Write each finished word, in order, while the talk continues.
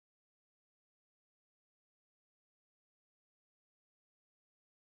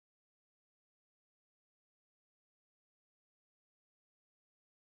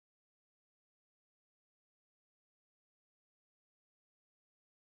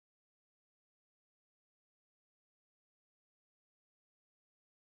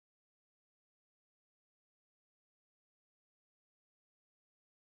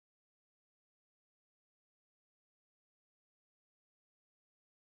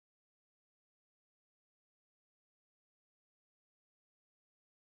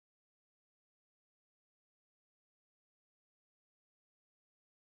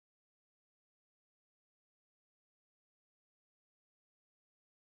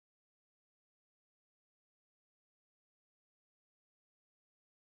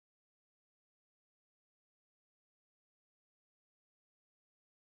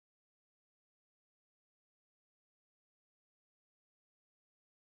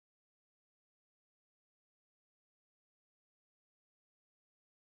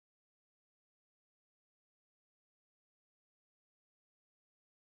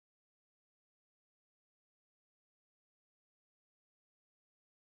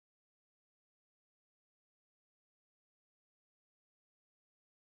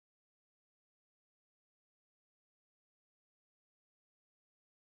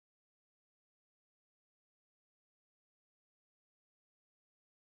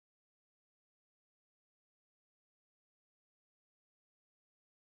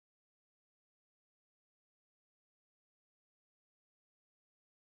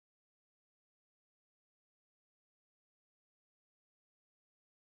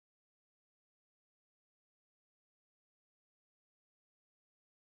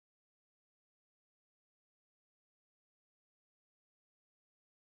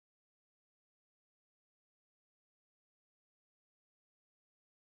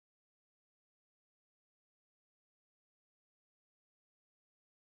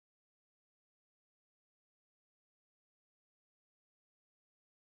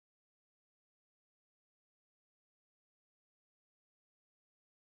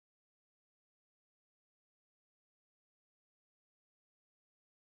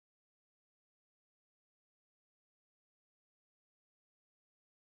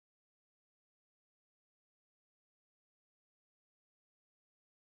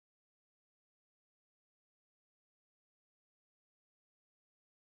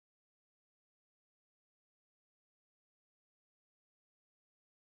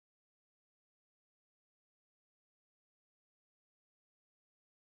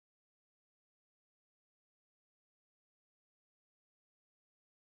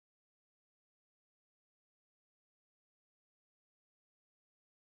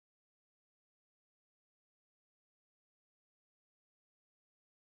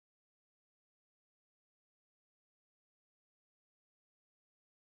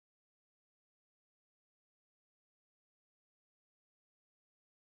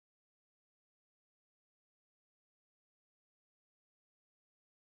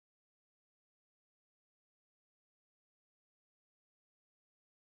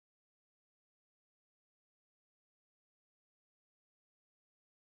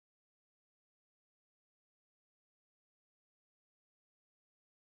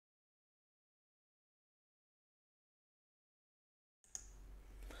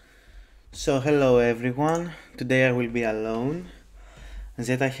So hello everyone, today I will be alone as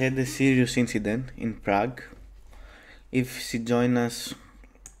that I had a serious incident in Prague. If she joins us,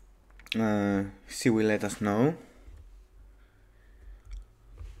 she will let us know.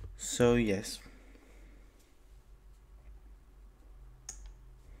 So yes.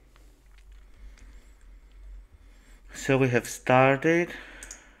 So we have started.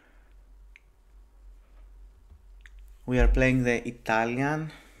 We are playing the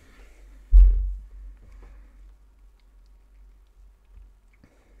Italian.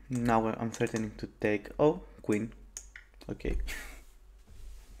 Now I'm threatening to take... Oh, Queen. Okay.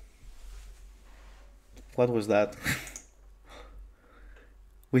 What was that?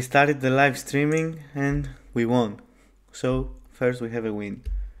 We started the live streaming and we won. So first we have a win.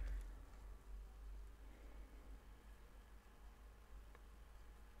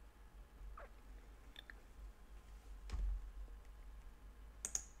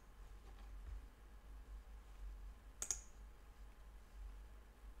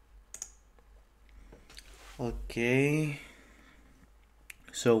 Okay.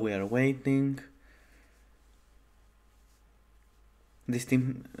 So we are waiting. This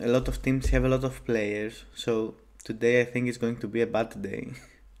team, a lot of teams have a lot of players, so today I think it's going to be a bad day.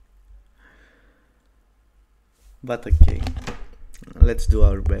 But okay, let's do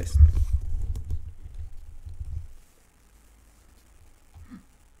our best.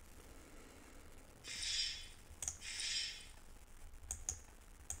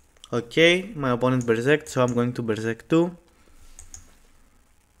 Okay, my opponent berserked, so I'm going to berserk too.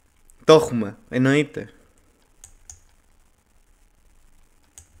 Το έχουμε, εννοείται.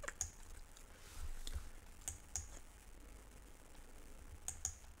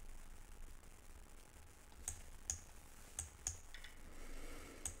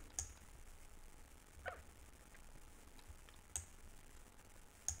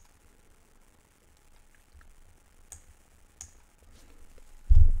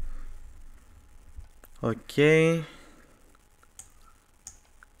 Okay.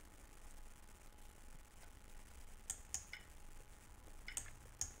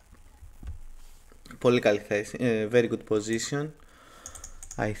 Πολύ καλή θέση. Very good position,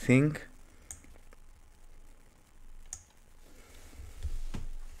 I think.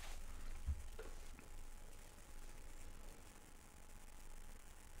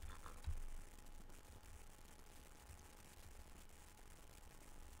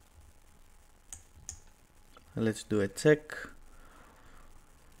 Let's do a check.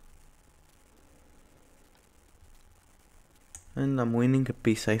 And I'm winning a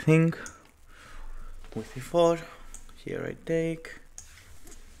piece, I think. With e4. Here I take.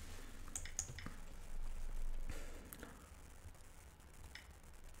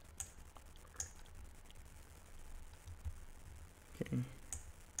 Okay.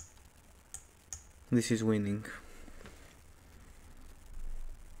 This is winning.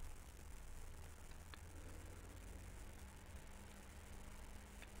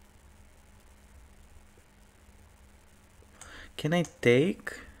 Can I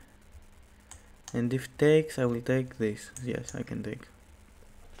take? And if takes, I will take this. Yes, I can take.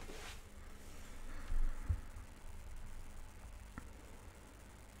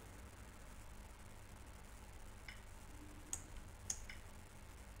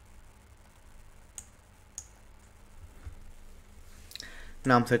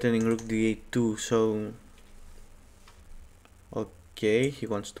 Now I'm threatening rook d8 too, so... Okay, he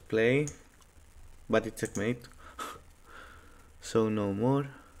wants to play. But it's checkmate. So no more.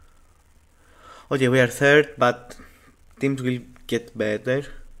 Okay, we are third, but teams will get better.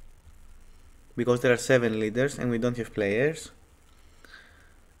 Because there are 7 leaders and we don't have players.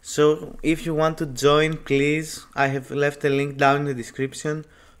 So if you want to join, please, I have left a link down in the description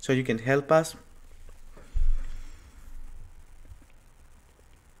so you can help us.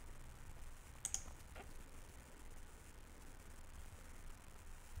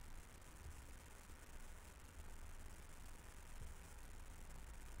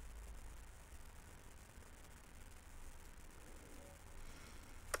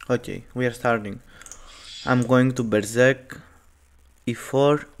 Okay, we are starting. I'm going to berserk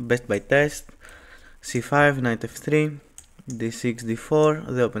e4, best by test, c5, knight f3, d6,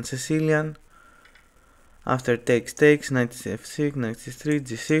 d4, the open Sicilian. After takes, knight f6, knight c3,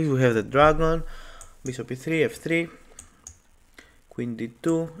 g6, we have the dragon, bishop e3, f3, queen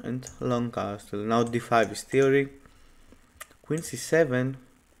d2, and long castle. Now d5 is theory, queen c7,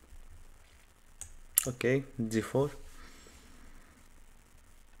 okay, g4,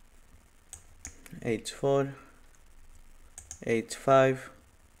 h4, h5,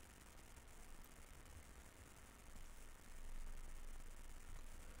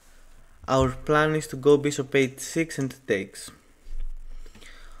 Our plan is to go bishop h6 and takes.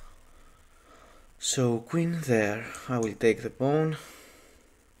 So queen there. I will take the pawn.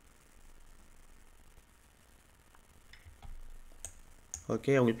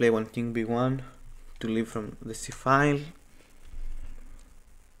 Okay, I will play one king b1 to leave from the c file.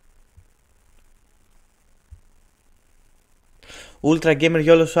 Ultra Gamer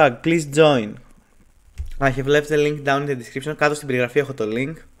YOLO Swag, please join. I have left the link down in the description. Κάτω στην περιγραφή έχω το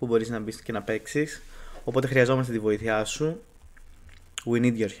link που μπορείς να μπεις και να παίξεις. Οπότε χρειαζόμαστε τη βοήθειά σου. We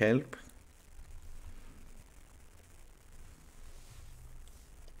need your help.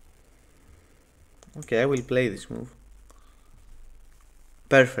 Okay, I will play this move.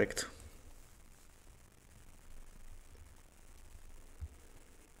 Perfect.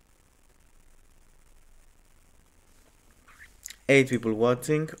 Eight people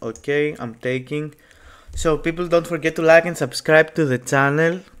watching. Okay, I'm taking. So people, don't forget to like and subscribe to the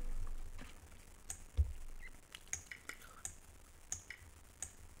channel.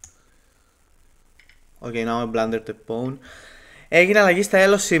 Okay, now I blundered the pawn. Έγινε αλλαγή στα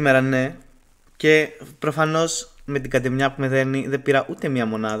έλος σήμερα, ναι. Και προφανώς με την κατεμιά που με δένει δεν πήρα ούτε μία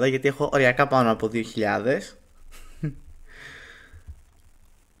μονάδα, γιατί έχω οριακά πάνω από 2.000.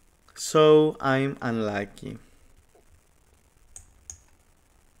 So I'm unlucky.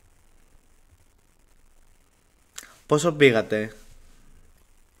 Πόσο πήγατε?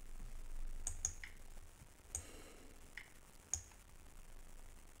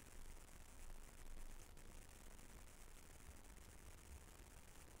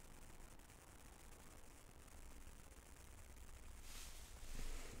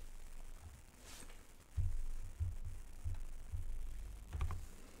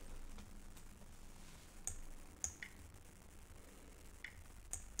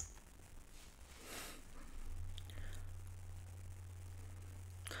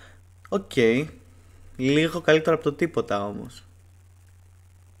 Οκ. Λίγο καλύτερο από το τίποτα όμως.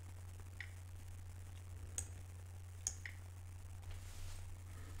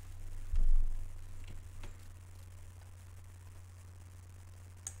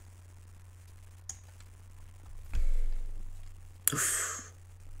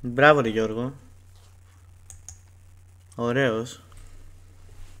 Μπράβο ρε Γιώργο. Ωραίος.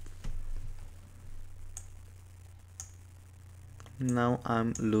 Now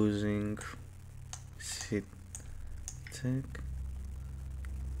I'm losing. Shit. Check.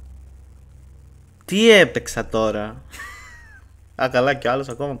 Τι έπαιξα τώρα? Α, καλά, κι άλλος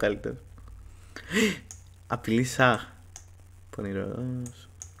ακόμα καλύτερο. Απειλή σαχ. Πονηρός.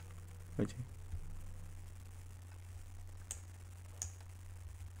 Okay.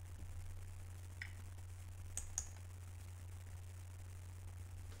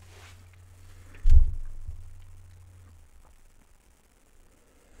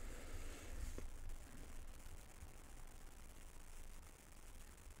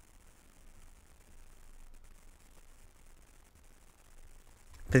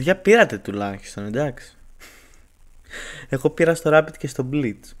 Παιδιά, πήρατε τουλάχιστον, εντάξει. Εγώ πήρα στο Rapid και στο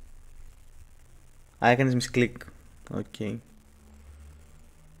Blitz. Α, έκανες μισκλικ. Οκ.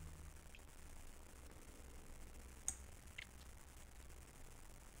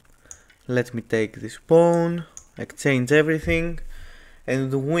 Let me take this pawn, exchange everything,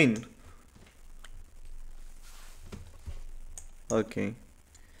 and win. Okay.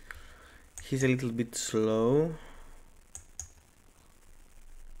 He's a little bit slow.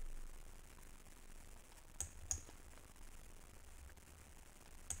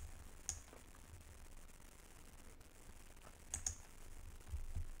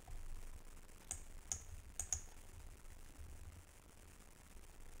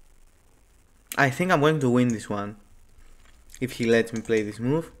 I think I'm going to win this one. If he lets me play this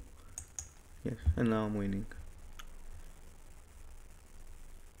move. Yes, and now I'm winning.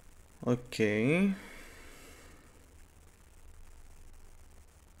 Okay.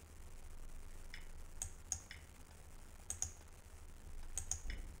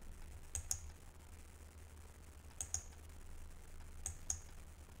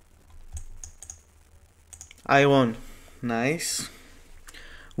 I won. Nice.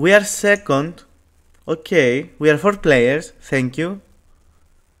 We are second. Okay, we are 4 players. Thank you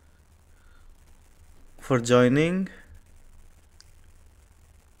for joining.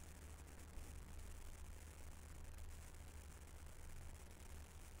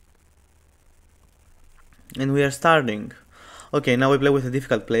 And we are starting. Okay, now we play with a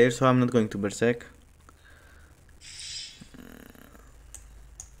difficult player, so I'm not going to berserk.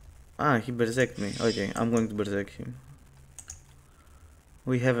 Ah, he berserked me. Okay, I'm going to berserk him.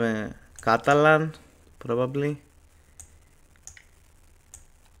 We have a Catalan, probably.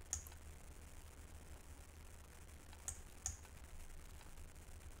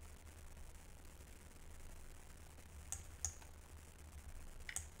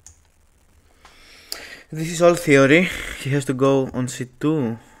 This is all theory. He has to go on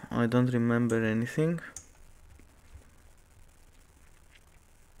c2. I don't remember anything.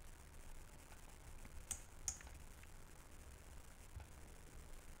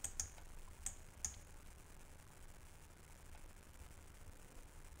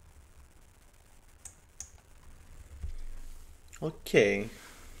 Okay.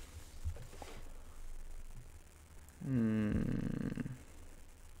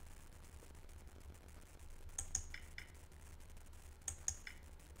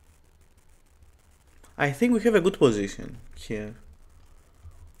 I think we have a good position here.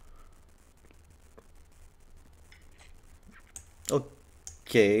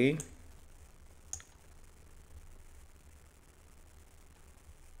 Okay.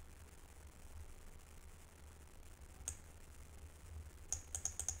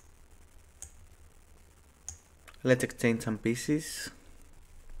 Let's exchange some pieces.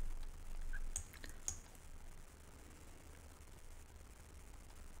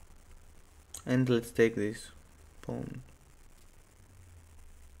 And let's take this pawn.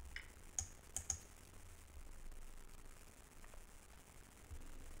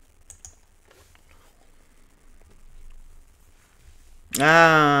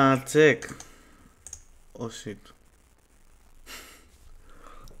 Ah, check. Oh shit.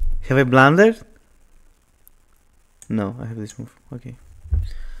 Have I blundered? No, I have this move. Okay.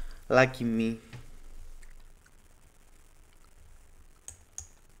 Lucky me.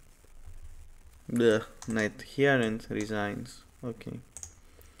 The knight here and resigns. Okay.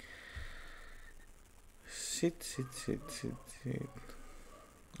 Shit.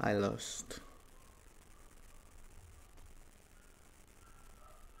 I lost.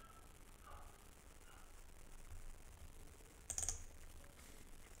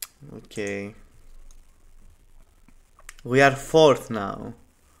 Okay. We are fourth now.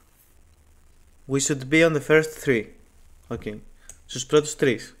 We should be on the first three. Okay. Στους πρώτους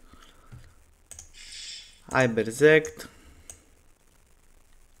τρεις. I berserked.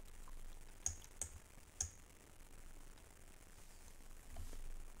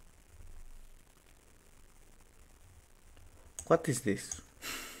 What is this?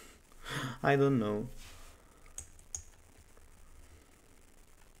 I don't know.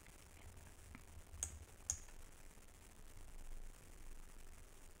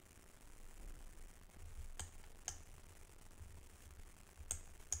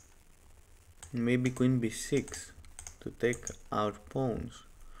 Maybe queen b6 to take our pawns.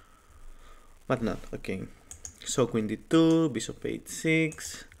 But not, okay. So queen d2, bishop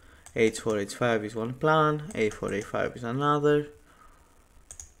h6, h4, h5 is one plan, a4, a5 is another.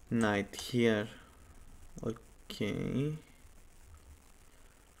 Knight here, okay.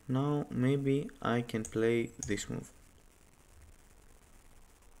 Now maybe I can play this move.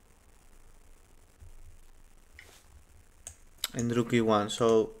 And rook e1,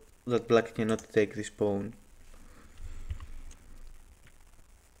 so that black cannot take this pawn.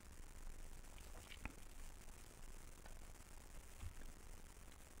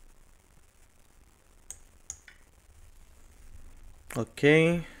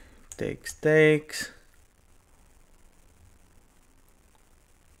 Okay, takes.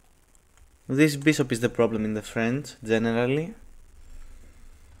 This bishop is the problem in the French, generally.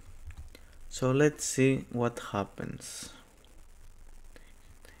 So let's see what happens.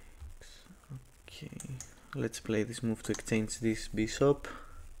 Okay, let's play this move to exchange this bishop.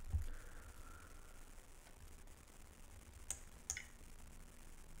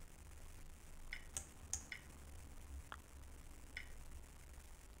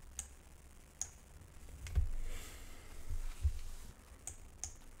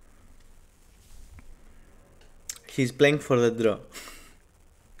 He's playing for the draw.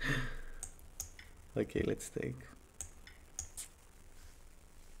 Okay, let's take.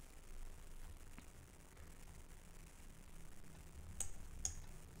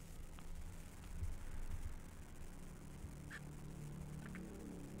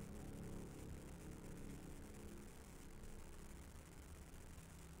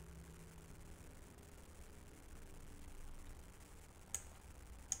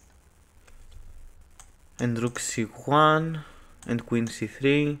 And rook c1 and queen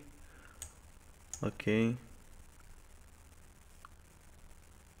c3. Okay.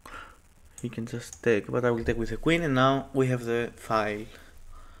 He can just take, but I will take with the queen, and now we have the file.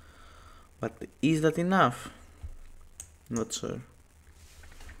 But is that enough? Not sure.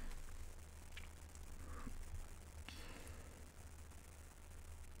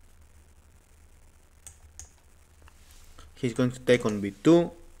 He's going to take on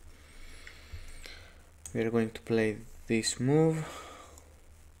b2. We are going to play this move.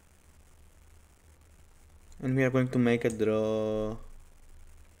 And we are going to make a draw.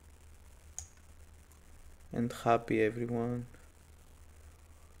 And happy everyone.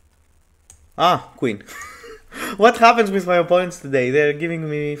 Ah, queen. What happens with my opponents today? They're giving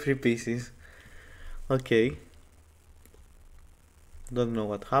me free pieces. Okay. Don't know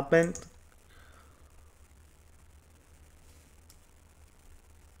what happened.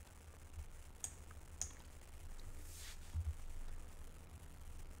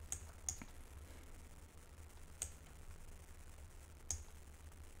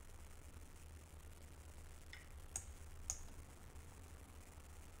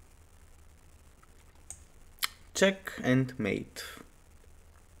 Check and mate.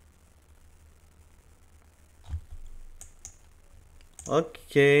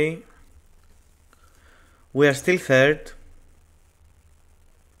 Okay. We are still third.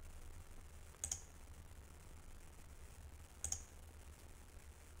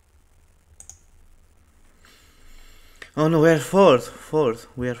 Oh no, we are fourth.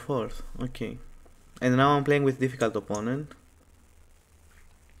 We are fourth. Okay. And now I'm playing with difficult opponent.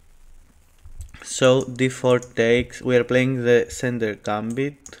 So d4 takes. We are playing the center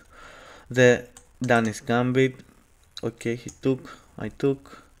gambit, the Danish gambit. Okay, he took. I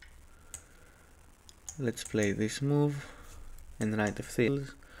took. Let's play this move. And knight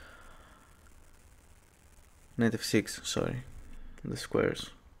f3. Knight f6. Sorry, the squares.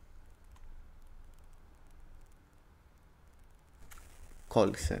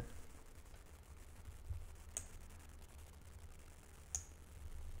 Call set.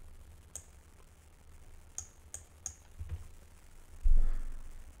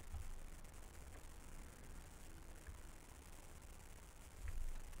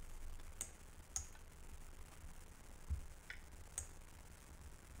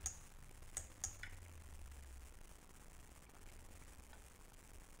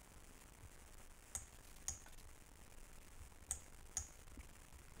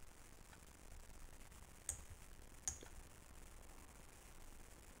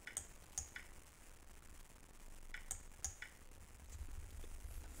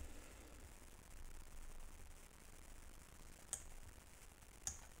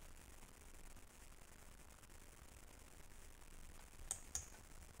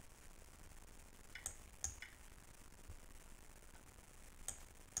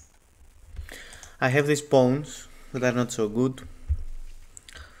 I have these pawns that are not so good.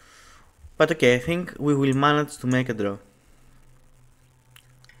 But okay, I think we will manage to make a draw.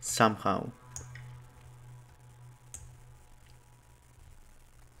 Somehow.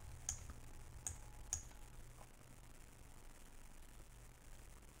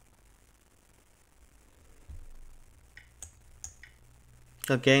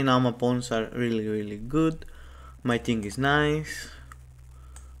 Okay, now my pawns are really good. My king is nice.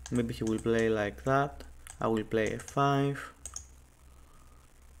 Maybe he will play like that. I will play f5.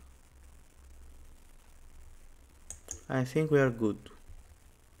 I think we are good.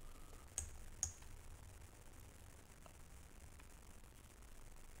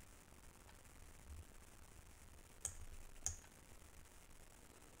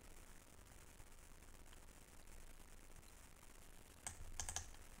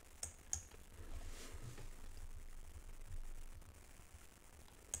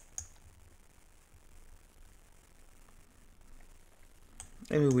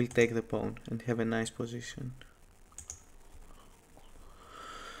 And we will take the pawn and have a nice position.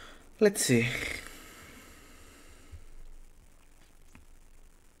 Let's see.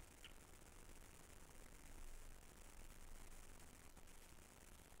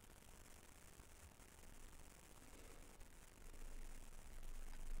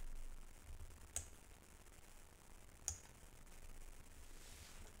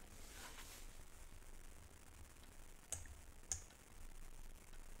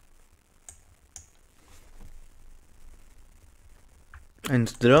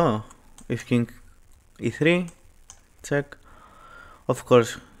 And draw. If king e3, check. Of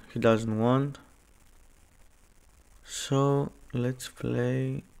course he doesn't want. So let's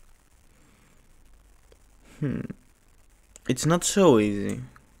play. It's not so easy,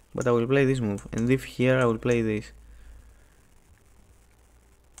 but I will play this move. And if here, I will play this.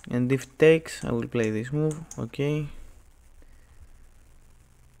 And if takes, I will play this move. Okay.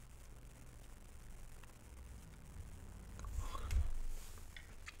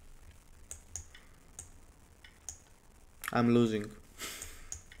 I'm losing.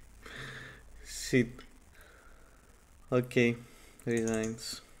 Shit. Okay,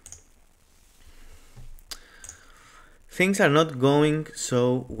 resigns. Things are not going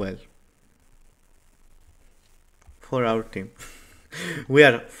so well for our team. We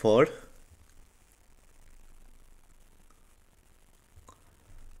are fourth.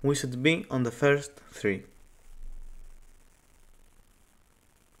 We should be on the first 3.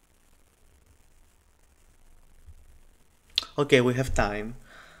 Okay, we have time.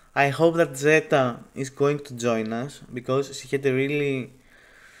 I hope that Zeta is going to join us because she had a really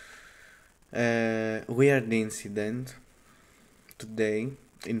weird incident today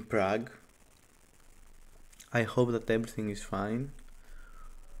in Prague. I hope that everything is fine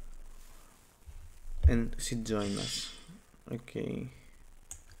and she join us. Okay.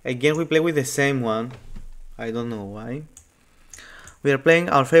 Again we play with the same one. I don't know why. We are playing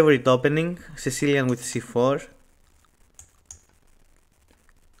our favorite opening, Sicilian with c4.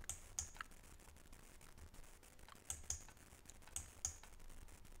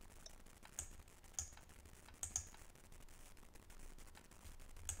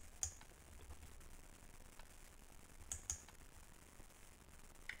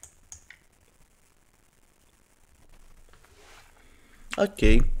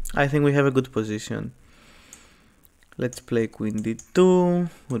 Okay, I think we have a good position. Let's play queen d2,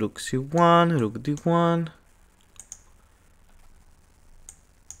 rook c1, rook d1.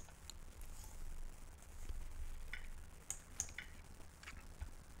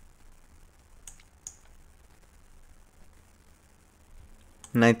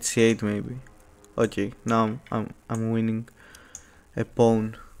 Knight c8 maybe. Okay, now I'm winning a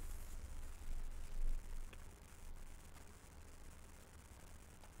pawn.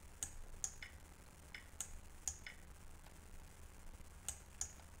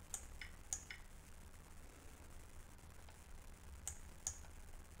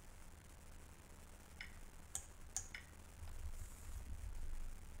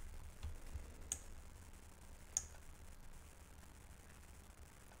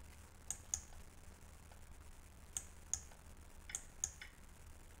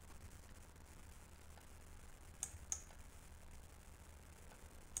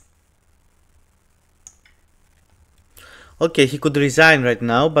 Okay, he could resign right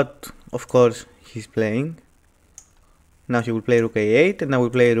now, but of course he's playing. Now he will play rook a8 and I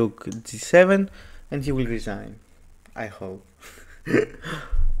will play rook g7 and he will resign. I hope.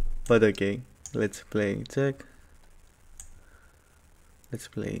 But okay, let's play check. Let's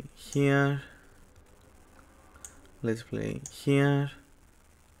play here. Let's play here.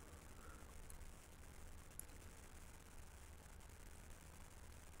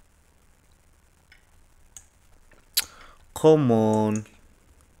 Come on.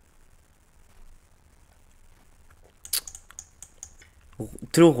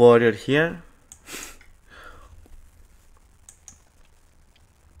 True warrior here.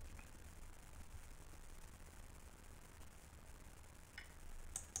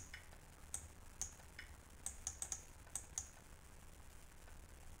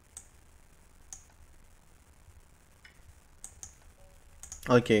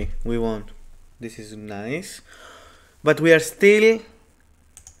 Okay, we won. This is nice. But we are still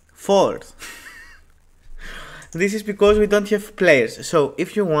fourth. This is because we don't have players. So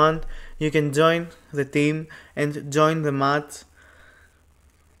if you want, you can join the team and join the match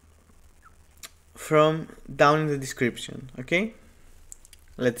from down in the description. Okay?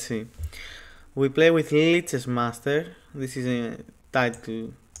 Let's see. We play with Lichess Master. This is a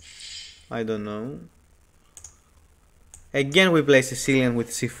title, I don't know. Again we play Sicilian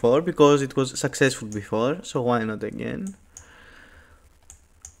with c4 because it was successful before, so why not again?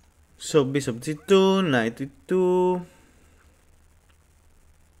 So bishop g2, knight e2,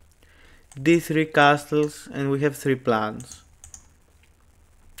 d3 castles, and we have 3 plans.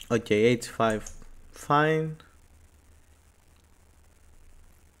 Okay, h5, fine.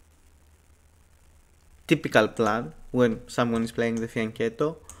 Typical plan when someone is playing the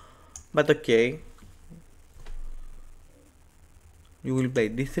fianchetto, but okay. You will play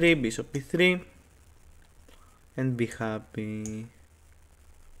d3, bishop e3, and be happy.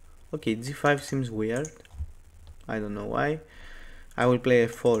 Okay, g5 seems weird. I don't know why. I will play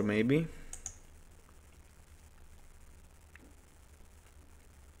f4 maybe.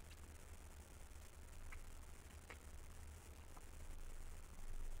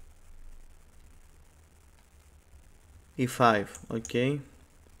 e5, okay.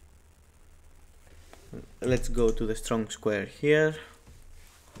 Let's go to the strong square here.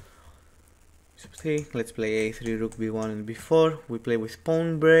 Bishop 3, let's play a3, rook b1 and b4. We play with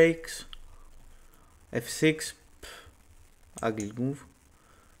pawn breaks. f6, ugly move.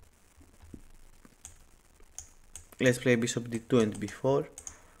 Let's play bishop d2 and b4.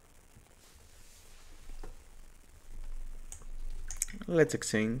 Let's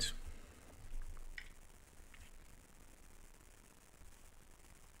exchange.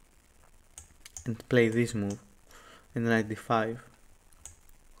 And play this move and knight d5.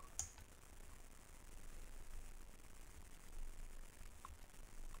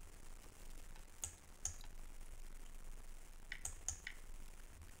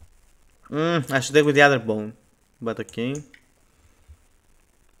 I should take with the other pawn, but okay.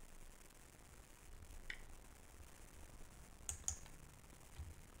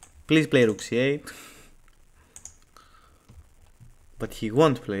 Please play rook c8. But he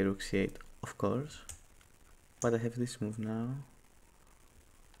won't play rook c8, of course. But I have this move now.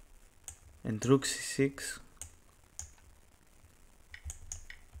 And rook c6.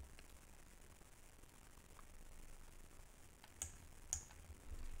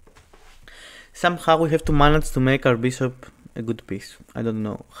 Somehow we have to manage to make our bishop a good piece. I don't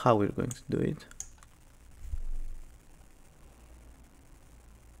know how we're going to do it.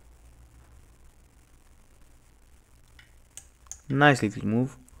 Nice little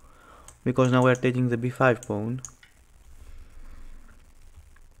move, because now we're taking the b5 pawn.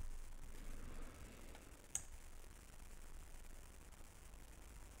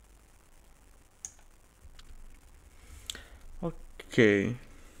 Okay.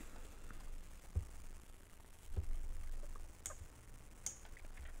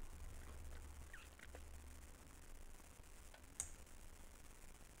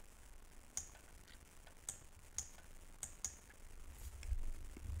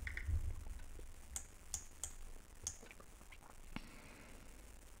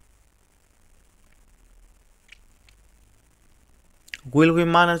 Will we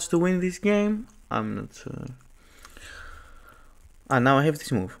manage to win this game? I'm not sure. Ah, now I have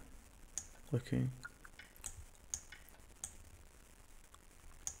this move. Okay.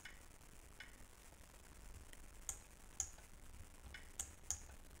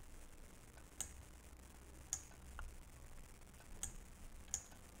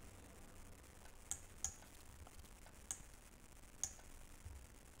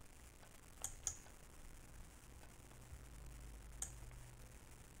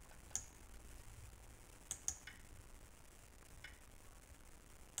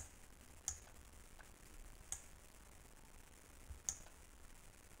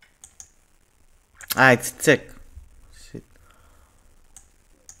 Ah, it's check. Shit.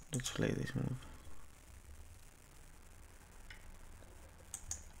 Let's play this move.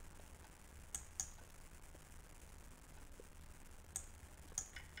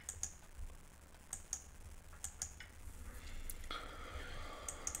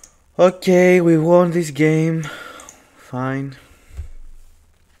 Okay, we won this game. Fine.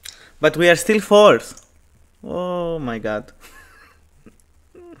 But we are still fourth. Oh my god.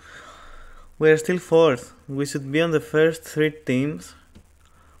 We are still fourth. We should be on the first 3 teams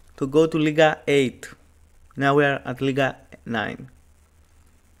to go to Liga 8. Now we are at Liga 9.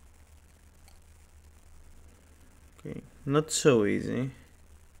 Okay, not so easy.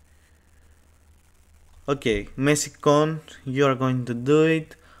 Okay, Messi Con, you are going to do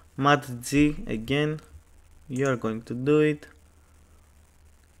it. Matt G again, you are going to do it.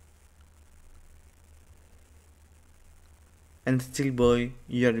 And Chill Boy,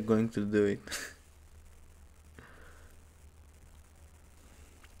 you are going to do it.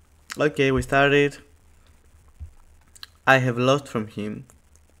 Okay, we started. I have lost from him.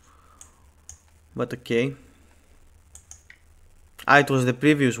 But okay. Ah, it was the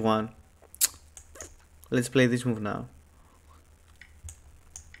previous one. Let's play this move now.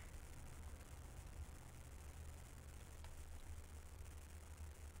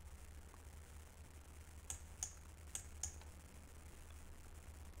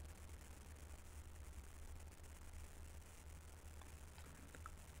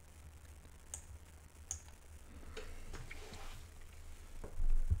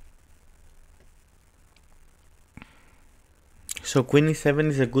 So Queen e7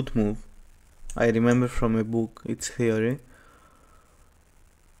 is a good move. I remember from a book its theory.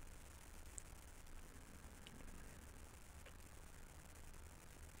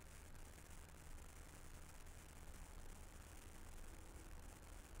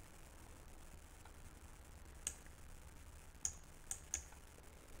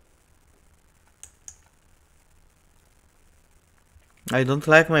 I don't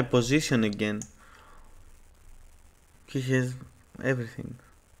like my position again. He has everything.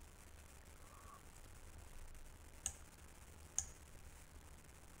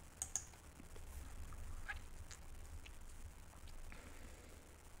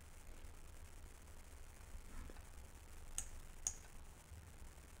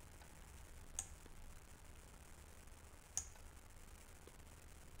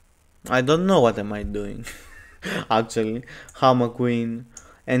 I don't know what am I doing. Actually, how my queen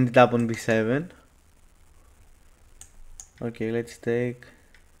ended up on b7. Okay, let's take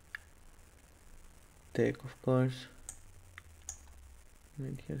of course.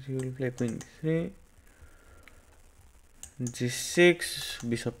 And here she will play queen d3. G6,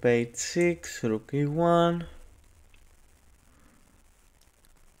 bishop h6, rook e1.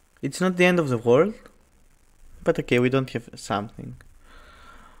 It's not the end of the world, but okay, we don't have something.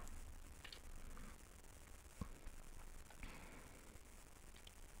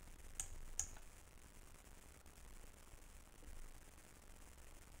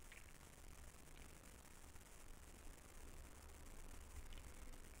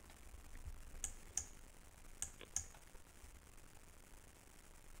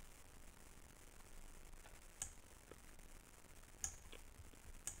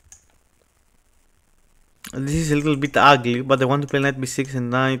 This is a little bit ugly, but I want to play knight b6 and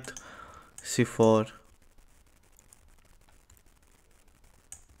knight c4.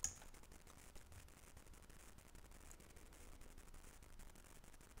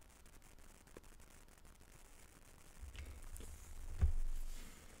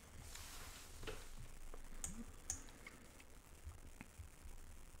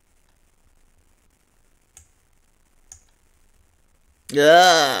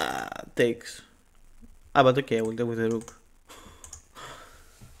 Yeah, takes. Ah, but okay, I will take with the rook.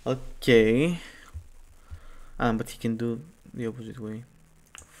 Okay. But he can do the opposite way.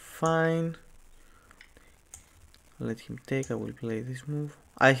 Fine. Let him take, I will play this move.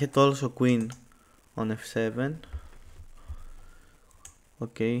 I had also queen on f7.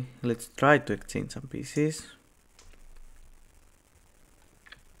 Okay, let's try to exchange some pieces.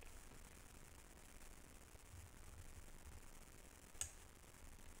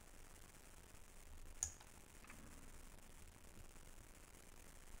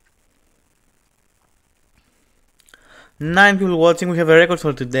 Nine people watching, we have a record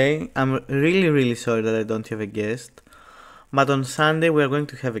for today. I'm really sorry that I don't have a guest. But on Sunday we are going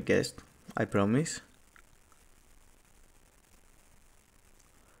to have a guest, I promise.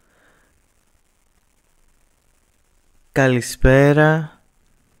 Καλησπέρα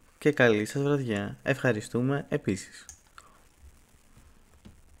και καλή σας βραδιά. Ευχαριστούμε επίσης.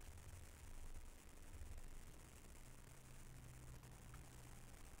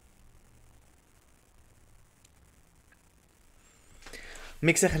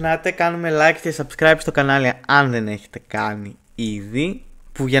 Μην ξεχνάτε, κάνουμε like και subscribe στο κανάλι αν δεν έχετε κάνει ήδη.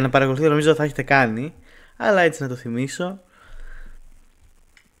 Που για να παρακολουθείτε νομίζω θα έχετε κάνει. Αλλά έτσι να το θυμίσω.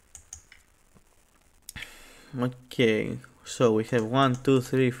 Okay, so we have 1, 2,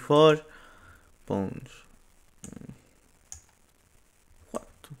 3, 4 pawns.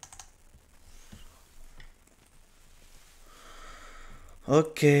 What?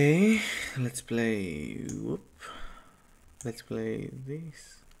 Okay, let's play. Whoop. Let's play this.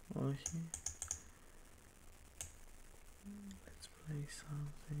 Okay. Let's play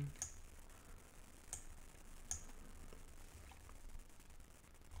something.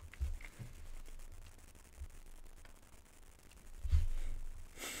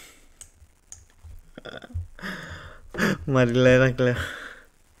 Marilena, claro.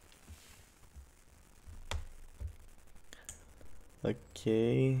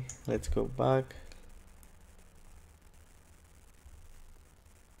 Okay, let's go back.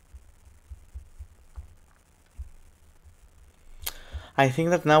 I think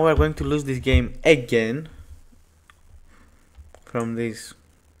that now we're going to lose this game again from this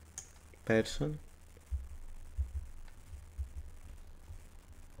person.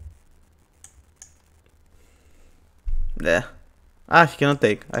 Yeah. Ah, he cannot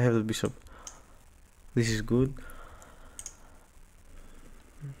take. I have the bishop. This is good.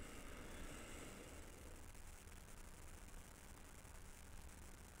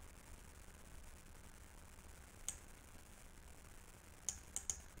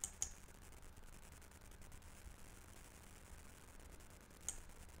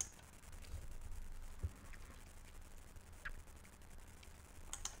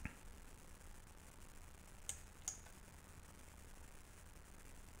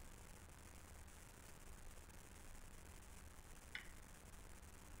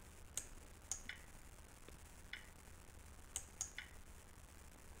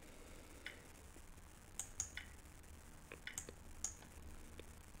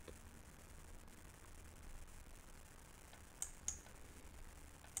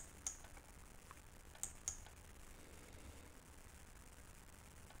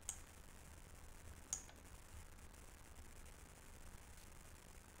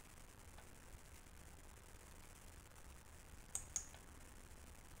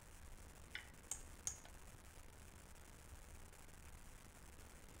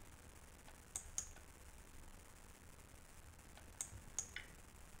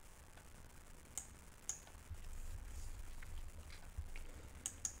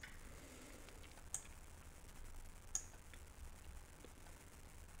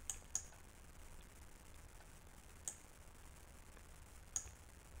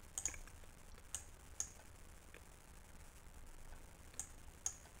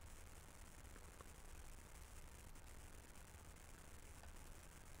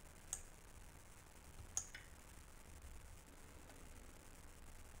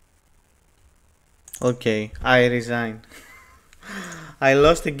 Okay, I resign. I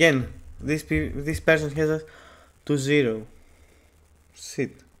lost again. This person has a 2-0.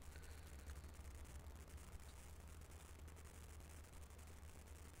 Shit.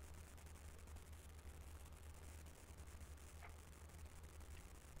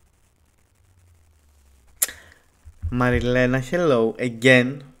 Marilena, hello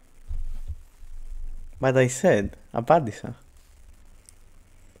again. But I said, απάντησα.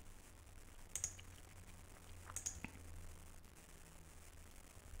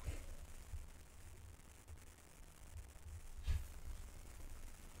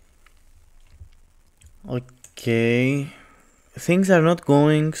 Okay. Things are not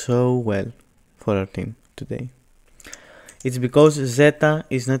going so well for our team today. It's because Zeta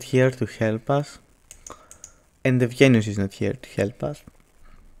is not here to help us, and Evgenius is not here to help us.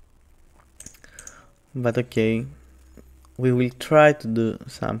 But okay, we will try to do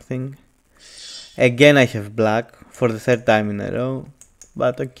something. Again, I have black for the third time in a row.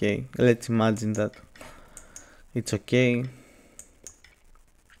 But okay, let's imagine that it's okay.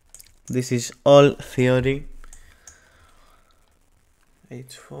 This is all theory.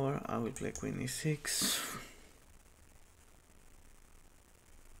 H4, I will play queen e6.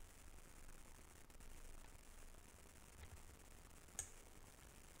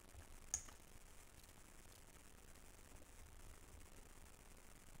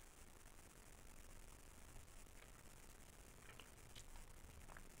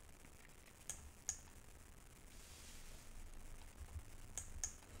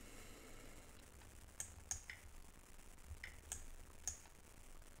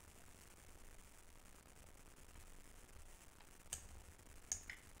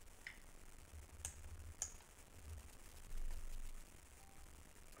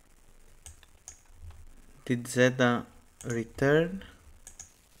 Did Zeta return?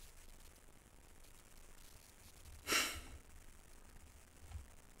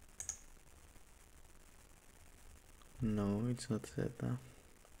 No, it's not Zeta.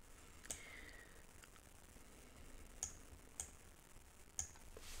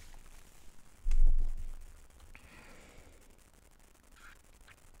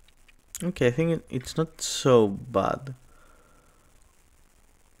 Okay, I think it's not so bad.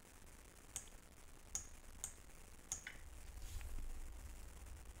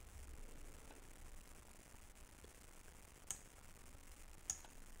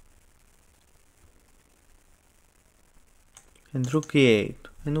 And rook e8,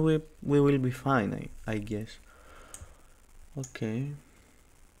 and we will be fine, I guess. Okay.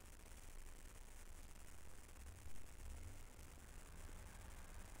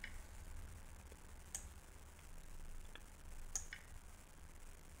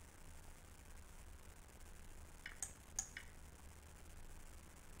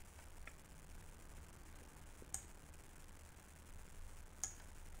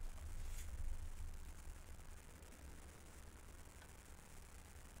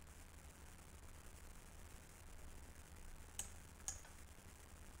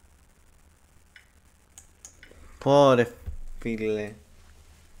 Πόρε φίλε.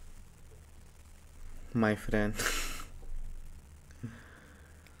 My friend.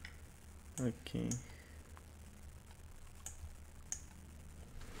 Okay.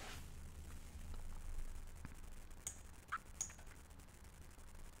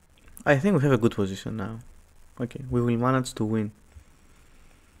 I think we have a good position now. Okay, we will manage to win.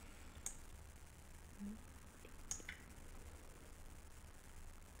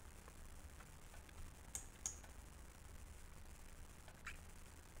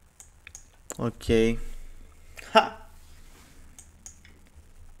 Okay. Ha!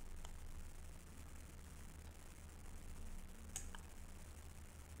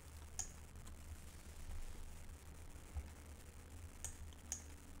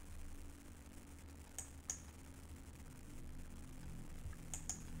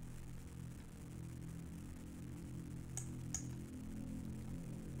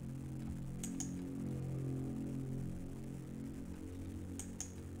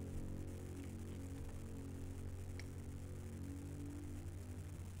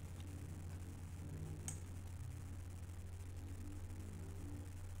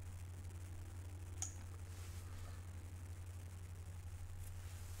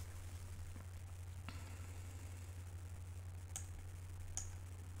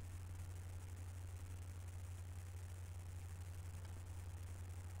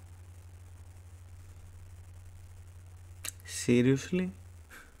 Seriously?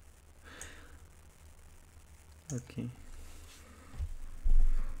 Okay.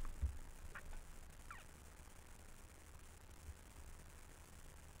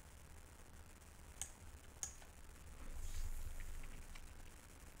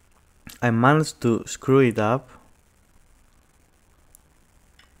 I managed to screw it up.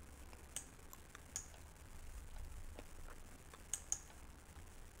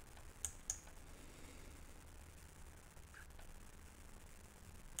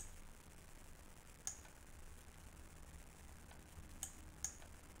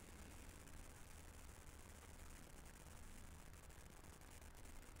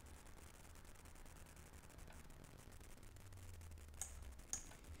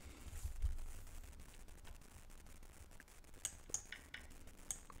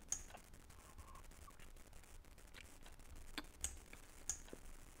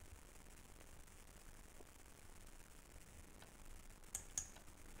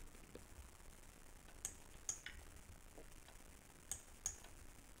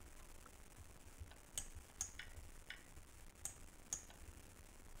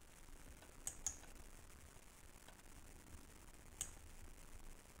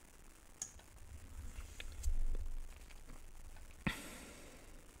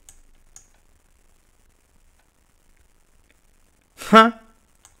 Huh?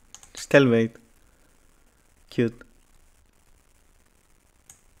 Stalemate. Cute.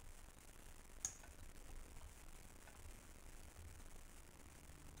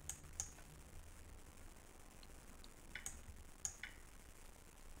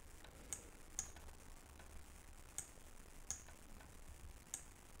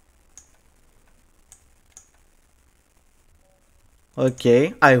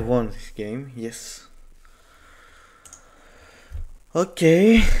 Okay, I won this game, yes.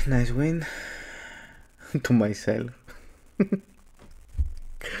 Okay, nice win. To myself.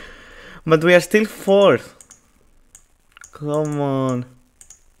 But we are still fourth. Come on.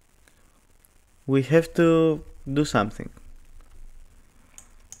 We have to do something.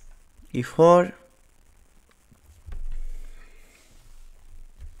 E4.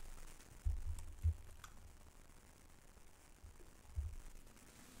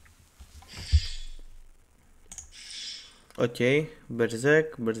 Okay,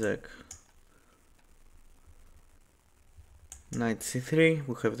 Berserk. Knight c3,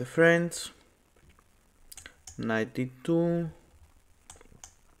 we have the friends. Knight d2.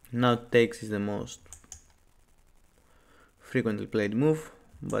 Now takes is the most frequently played move,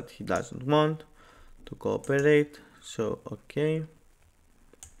 but he doesn't want to cooperate, so okay.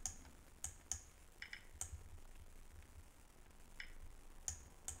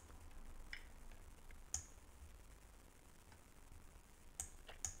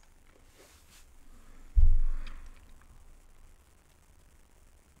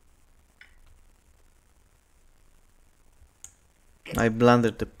 I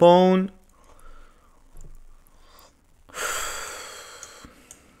blundered the pawn.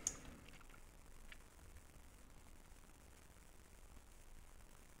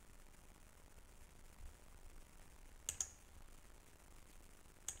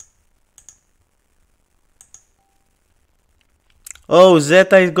 Oh,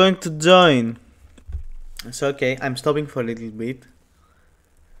 Zeta is going to join. It's okay, I'm stopping for a little bit.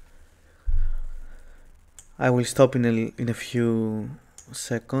 I will stop in a few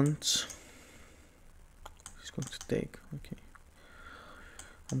seconds. It's going to take, okay.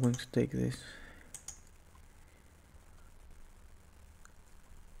 I'm going to take this.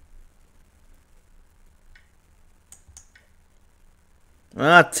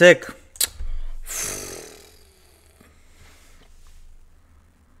 Ah, check.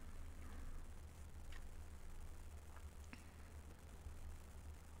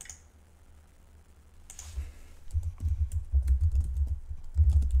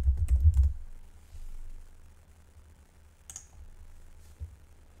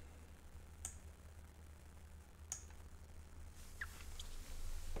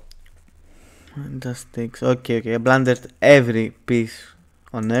 Just takes. Okay. I blundered every piece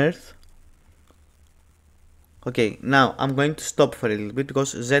on earth. Okay, now I'm going to stop for a little bit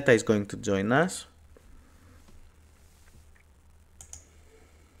because Zeta is going to join us.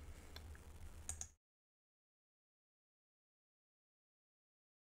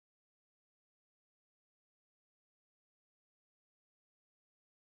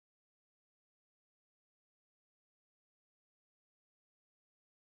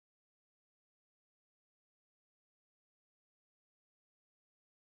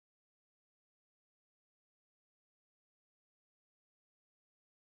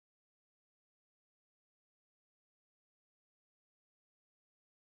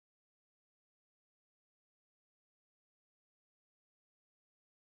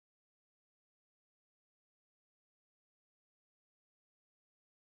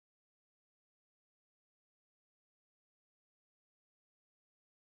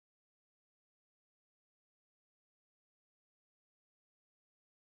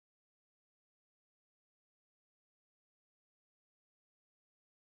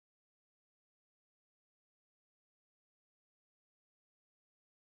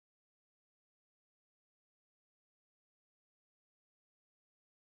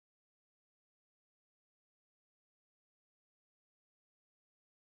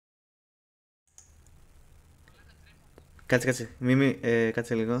 Κάτσε.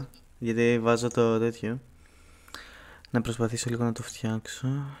 Κάτσε λίγο. Γιατί βάζω το τέτοιο. Να προσπαθήσω λίγο να το φτιάξω.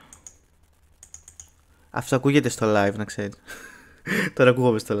 Αυτό ακούγεται στο live, να ξέρεις. Τώρα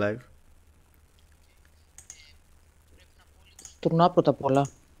ακούγομαι στο live. Τουρνουά πρώτα απ' όλα.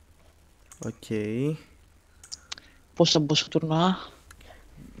 Οκ. Πώς θα μπω στο τουρνουά?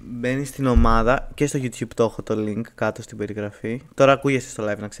 Μπαίνεις στην ομάδα και στο YouTube το έχω το link κάτω στην περιγραφή. Τώρα ακούγεσαι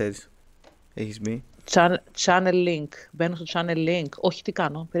στο live, να ξέρεις. Έχεις μπει. Channel link. Μπαίνω στο channel link. Όχι, τι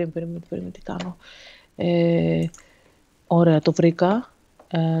κάνω. Περίμενε, τι κάνω. Ωραία, το βρήκα.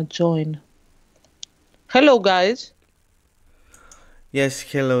 Join. Hello, guys. Yes,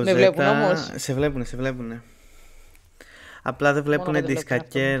 hello, Με βλέπουν όμως? Σε βλέπουνε. Απλά δεν βλέπουνε τη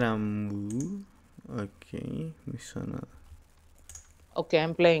σκακέρα μου. Οκ, μισό να... Okay,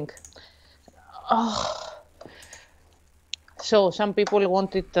 I'm playing. So, some people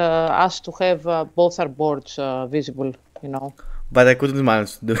wanted us to have both our boards visible, you know. But I couldn't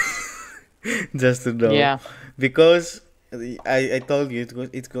manage to do it. Just to know. Yeah. Because I told you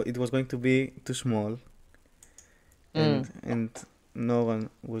it was going to be too small. And no one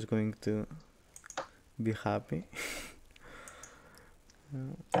was going to be happy.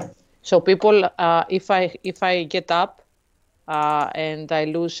 So people, if I get up and I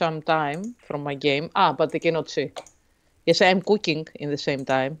lose some time from my game, but they cannot see. Yes, I am cooking in the same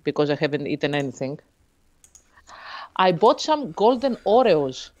time because I haven't eaten anything. I bought some golden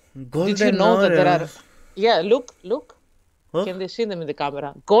Oreos. Did you know that there are? Yeah, look. Oh. Can they see them in the camera?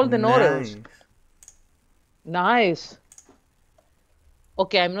 Golden Oreos. Nice.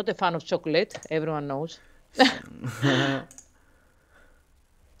 Okay, I'm not a fan of chocolate. Everyone knows.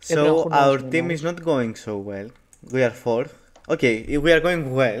 So our team is not going so well. We are fourth. Okay, we are going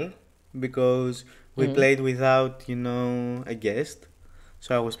well because we played without, a guest. So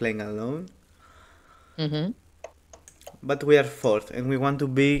I was playing alone. But we are fourth and we want to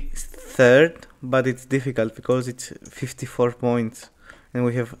be third, but it's difficult because it's 54 points and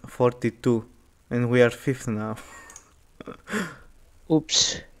we have 42 and we are fifth now.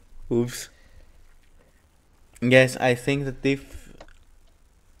 Oops. Yes, I think that if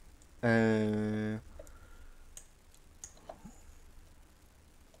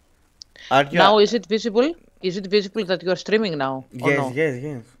now is it visible? Is it visible that you are streaming now? Yes, no?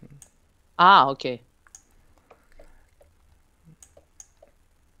 yes. Okay.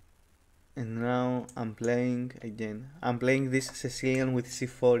 And now I'm playing again. I'm playing this Sicilian with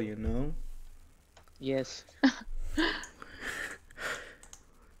C4, Yes.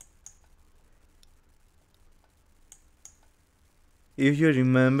 If you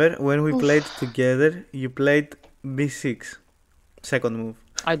remember, when we played together, you played B6, second move.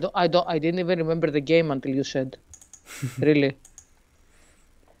 I didn't even remember the game until you said. Really.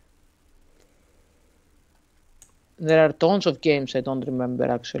 There are tons of games I don't remember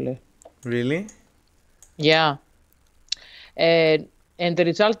actually. Really? Yeah. And the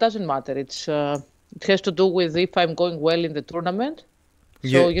result doesn't matter. It has to do with if I'm going well in the tournament.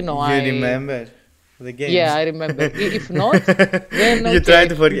 So, you remember the games? Yeah, I remember. If not, then okay. You try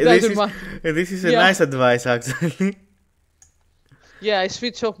to forget. This is a nice advice, actually. Yeah, I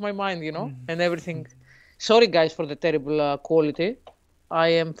switch off my mind, and everything. Sorry, guys, for the terrible quality. I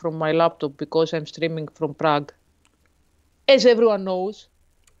am from my laptop because I'm streaming from Prague. As everyone knows.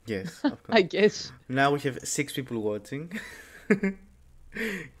 Yes, of course. I guess. Now we have 6 people watching.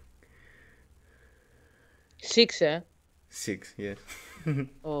 6, eh? 6, yes.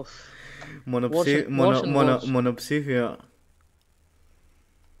 Oh. Μονοψήφιο.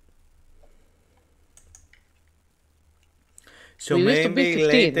 So we maybe used to be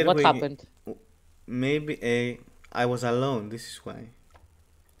 15. Later what happened? Maybe I was alone. This is why.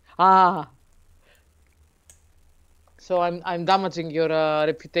 So I'm damaging your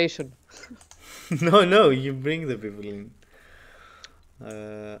reputation. No, you bring the people in.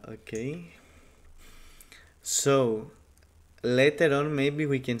 Okay. So later on, maybe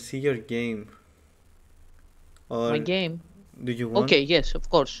we can see your game. Or my game? Do you want? Okay, yes, of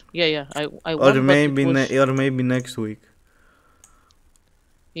course. Yeah. I or won, maybe next week.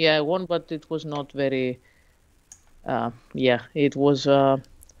 Yeah, I won, but it was not very. It was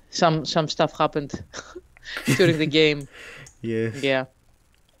some stuff happened during the game. Yes. Yeah.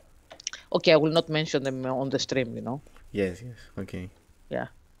 Okay, I will not mention them on the stream. Yes. Okay. Yeah.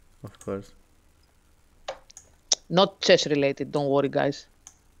 Of course. Not chess related. Don't worry, guys.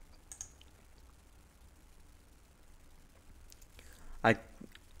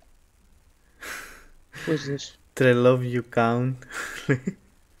 Who's this? Trelov you count.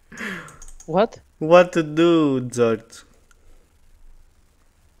 What? What to do, George?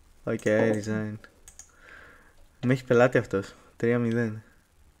 Okay, I resigned. Με έχει πελάτη αυτός. 3-0.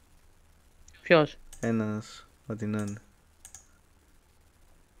 Ποιος? Ένας, ό,τι να είναι.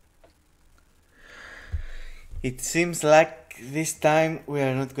 It seems like this time we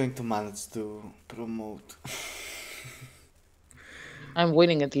are not going to manage to promote. I'm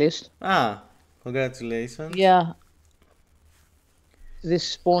winning at least. Ah, congratulations. Yeah. This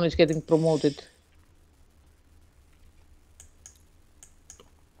spawn is getting promoted.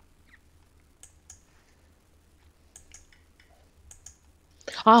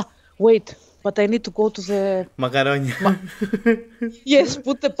 Ah, wait, but I need to go to the... Μακαρόνια. Yes,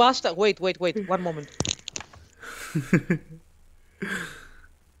 put the pasta. Wait, one moment.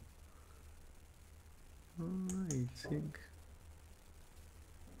 I think.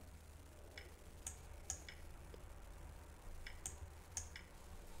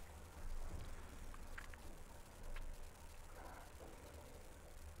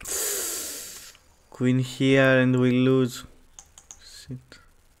 Queen here and we lose. Shit.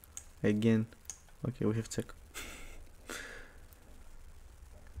 Again. Okay, we have check.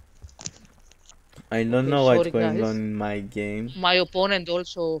 I don't know what's sorry, going guys. on in my game. My opponent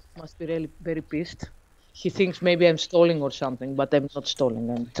also must be really very pissed. He thinks maybe I'm stalling or something, but I'm not stalling.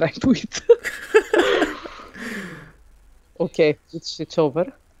 I'm trying to eat. Okay, it's over.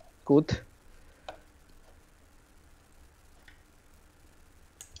 Good.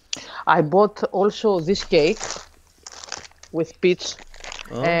 I bought also this cake with peach,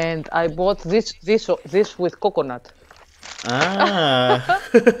 Oh. and I bought this with coconut. Ah.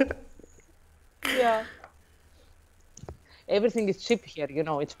 Yeah. Everything is cheap here, you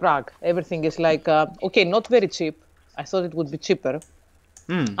know, it's Prague. Everything is like, okay, not very cheap. I thought it would be cheaper.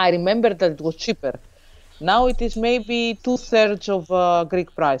 I remember that it was cheaper. Now it is maybe 2/3 of Greek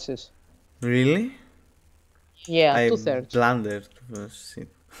prices. Really? Yeah, I 2/3. blundered. Oh, shit.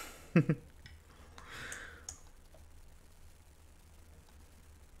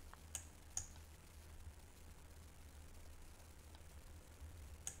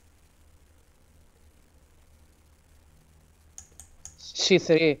 C3.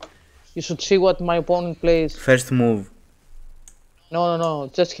 You should see what my opponent plays. First move. No.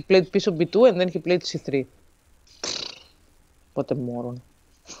 Just he played bishop b2 and then he played c3. What a moron.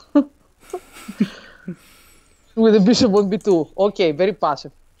 With the bishop on b2. Okay, very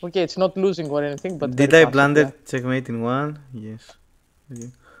passive. Okay, it's not losing or anything, but Did very I passive, blunder yeah. checkmate in one? Yes. Okay.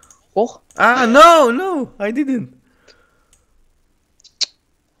 Oh, Ah, no, I didn't.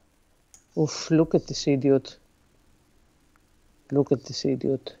 oof, look at this idiot. Look at this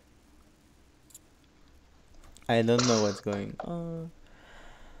idiot. I don't know what's going on.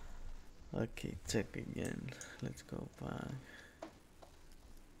 Okay, check again. Let's go back.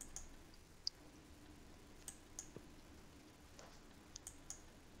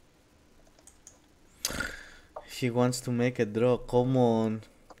 He wants to make a draw. Come on.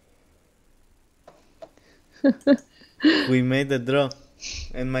 We made a draw.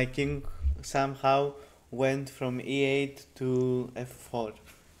 And my king somehow went from e8 to f4.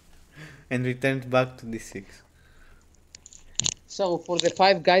 And returned back to d6. So for the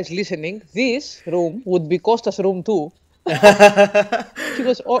 5 guys listening, this room would be Costa's room too. He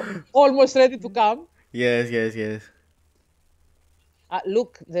was almost ready to come. Yes.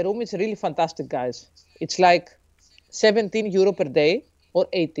 Look, the room is really fantastic, guys. It's like 17 euro per day or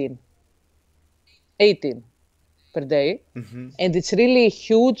 18. 18 per day. And it's really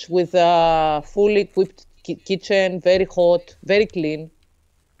huge with a fully equipped kitchen, very hot, very clean.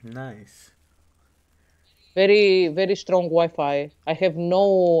 Nice. Very, very strong Wi-Fi. I have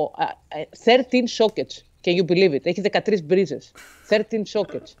no... 13 sockets. Can you believe it? Έχει 13 μπρίζες. 13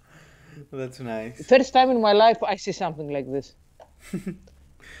 sockets. That's nice. First time in my life I see something like this.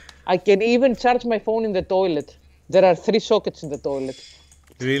 I can even charge my phone in the toilet. There are 3 sockets in the toilet.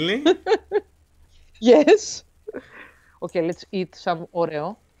 Really? Yes. Okay, let's eat some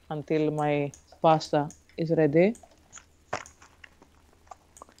Oreo until my pasta is ready.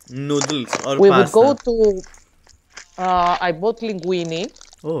 Noodles or We pasta? would go to... I bought linguine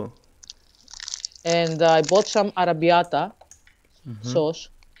Oh. and I bought some arrabbiata sauce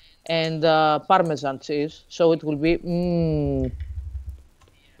and parmesan cheese. So it will be...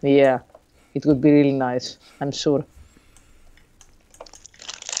 Yeah, it would be really nice, I'm sure.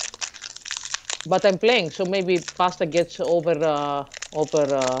 But I'm playing, so maybe pasta gets over...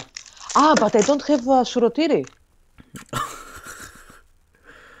 but I don't have surotiri.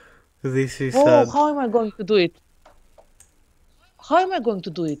 This is Oh, sad. how am I going to do it? How am I going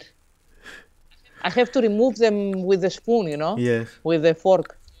to do it? I have to remove them with the spoon, you know? Yes. With the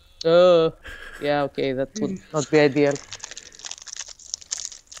fork. Yeah, okay, that would not be ideal.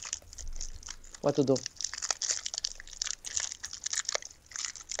 What to do?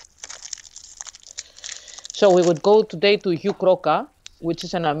 So we would go today to Hugh Croca, which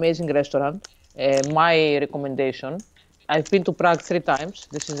is an amazing restaurant. My recommendation. I've been to Prague 3 times.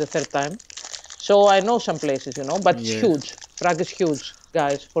 This is the third time. So I know some places, but it's Yes. huge. Prague is huge,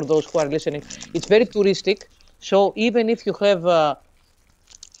 guys, for those who are listening. It's very touristic. So even if you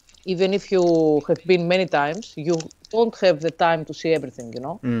have been many times, you don't have the time to see everything,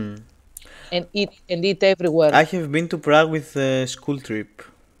 and eat everywhere. I have been to Prague with a school trip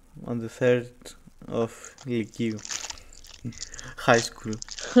on the 3rd of Lyceum. High school.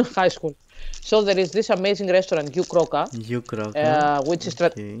 High school. So there is this amazing restaurant, Hugh Croca, You Croca. which is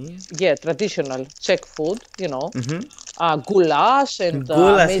Okay. traditional Czech food, Mm-hmm. Goulash and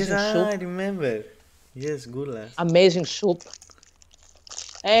Gulas, yes, amazing soup, I remember. Yes, gulas. amazing soup,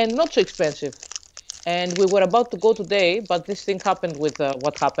 and not so expensive. And we were about to go today, but this thing happened with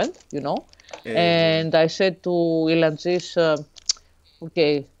what happened, And I said to Ilanzis,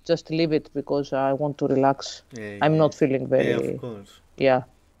 okay, just leave it because I want to relax. I'm not Yes. feeling Yeah, very, of course. yeah.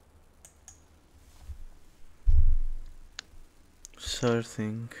 Sure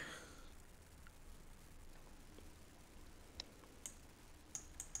thing.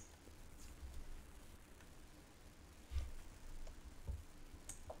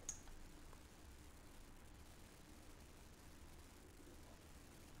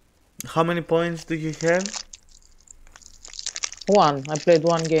 How many points do you have? One. I played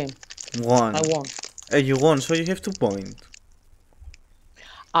one game. One. I won. You won, so you have 2 points.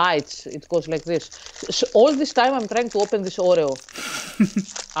 It goes like this. So all this time I'm trying to open this Oreo.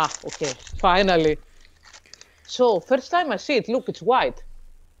 Okay, finally. So first time I see it, look, it's white.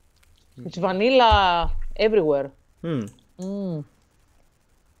 It's vanilla everywhere.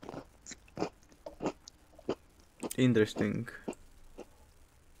 Interesting.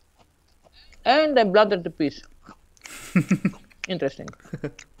 And I blundered the piece. Interesting.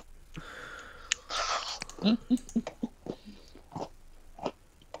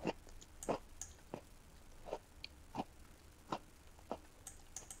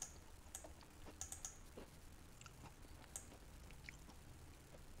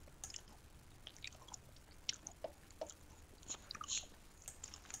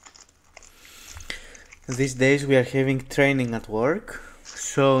 These days we are having training at work,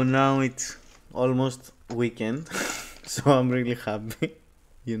 so now it's almost weekend, so I'm really happy,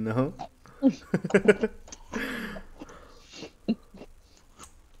 you know.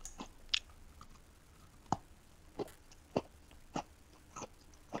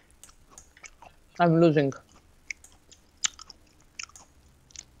 I'm losing.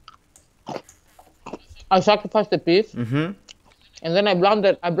 I sacrificed the piece, Mm-hmm. and then I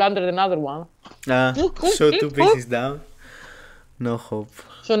blundered another one. So 2 pieces down. No hope.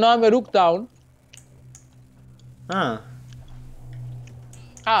 So now I'm a rook down. Ah,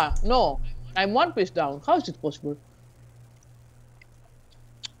 No, I'm 1 piece down. How is it possible?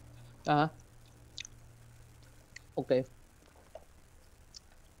 Okay.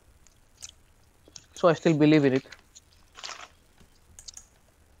 So I still believe in it.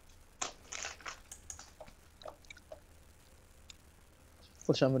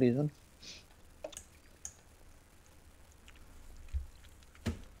 For some reason.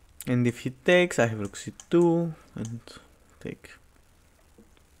 and if he takes, I have rook c2 and take.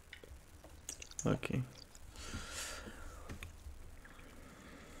 Okay.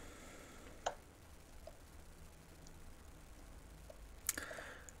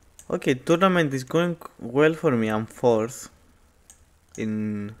 Okay, tournament is going well for me. I'm 4th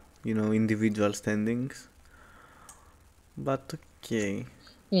in, individual standings. But okay.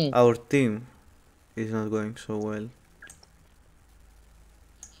 Our team is not going so well.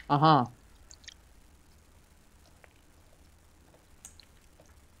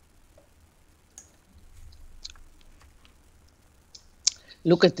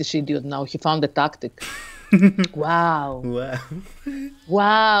 Look at this idiot now. He found a tactic. Wow. Wow.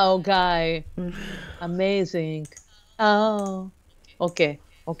 Wow, guy. Amazing. Oh. Okay.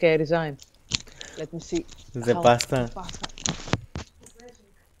 Okay, I resign. Let me see. The how- pasta.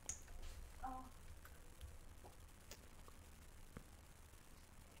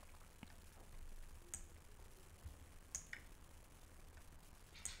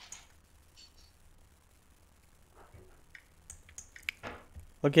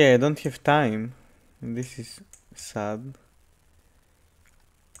 Okay, I don't have time. This is sad.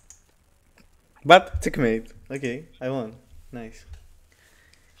 But checkmate. Okay, I won. Nice.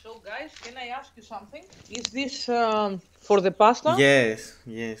 So, guys, can I ask you something? Is this for the pasta? Yes,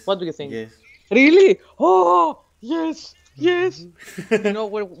 yes. What do you think? Yes. Really? Oh, yes, yes. You know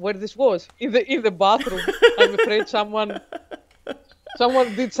where this was? In the bathroom. I'm afraid someone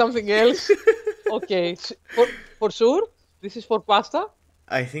did something else. Okay, for sure, this is for pasta.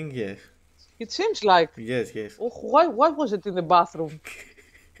 I think yes. It seems like. Yes, yes. Oh, why was it in the bathroom?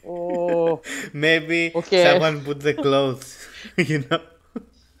 Oh, Maybe okay. someone put the clothes, you know?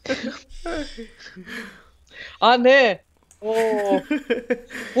 Ah, ne. Oh,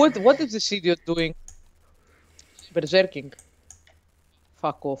 what is this idiot doing? Berserking.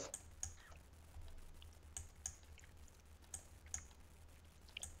 Fuck off.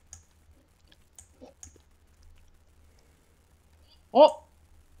 Oh,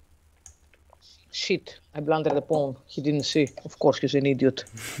 shit. I blundered the pawn. He didn't see. Of course, he's an idiot.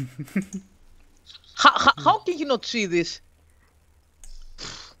 How can you not see this?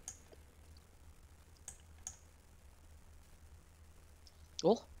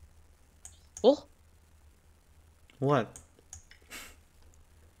 Oh, oh, What?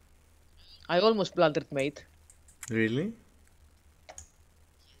 I almost blundered, mate. Really?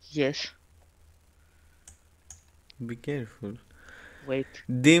 Yes. Be careful. Wait,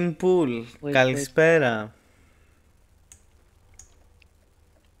 Dimpool, wait. καλησπέρα.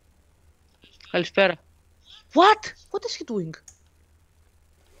 Καλησπέρα. What? What is he doing?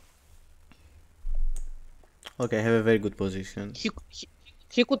 Okay, I have a very good position.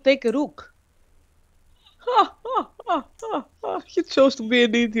 He could take a rook. He chose to be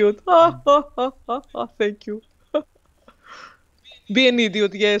an idiot. Thank you. Be an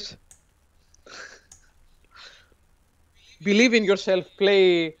idiot, yes. Believe in yourself.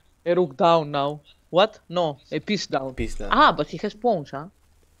 Play a rook down now. What? No, a piece down. Piece down. Ah, but he has pawns, huh?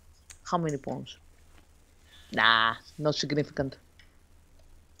 How many pawns? Nah, not significant.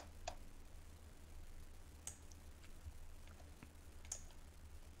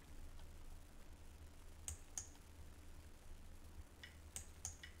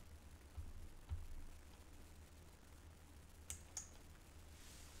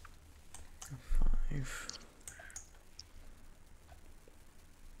 Five.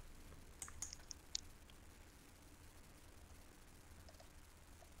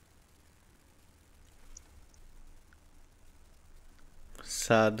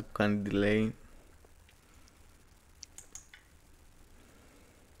 Sad που κάνει delay.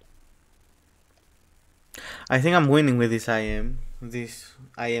 I think I'm winning with this IM. This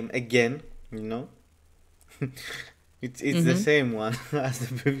IM again, you know? It's the same one as the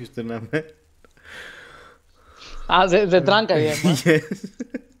previous tournament. Ah, the drunk I am. Huh? Yes.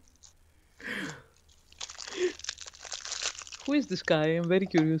 Who is this guy? I'm very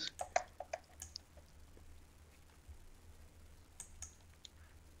curious.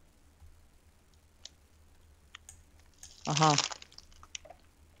 Aha.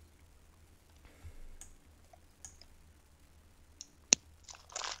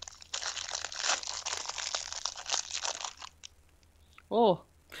 Oh,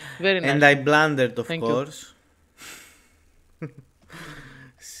 very nice. And I blundered, of Thank you. course.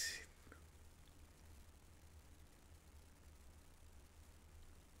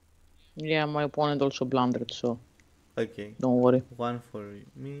 Yeah, my opponent also blundered, so Okay. don't worry. One for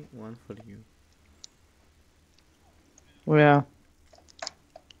me, one for you. Yeah.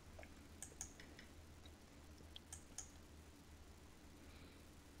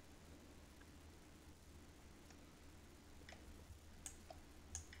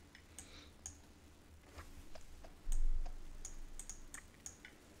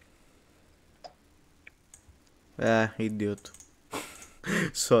 Ah, idiot.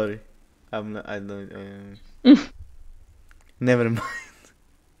 Sorry. I'm not, I don't. Never mind.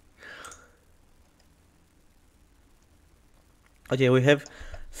 Okay, we have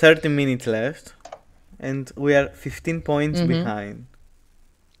 30 minutes left. And we are 15 points behind.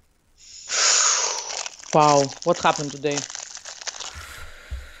 Wow, what happened today?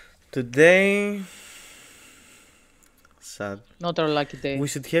 Today. Sad. Not our lucky day. We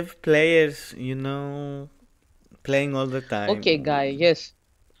should have players, you know, playing all the time. Okay, guy, yes.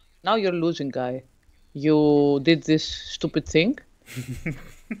 Now you're losing, guy. You did this stupid thing.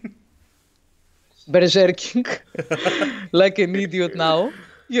 Berserking. Like an idiot now.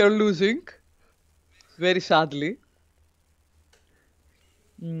 You're losing. Very sadly.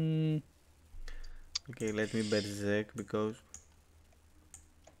 Okay, let me berserk because.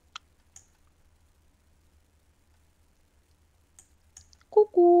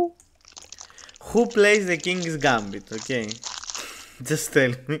 Cuckoo. Who plays the King's Gambit? Okay, just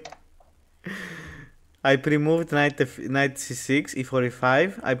tell me. I pre-moved knight c6, e4,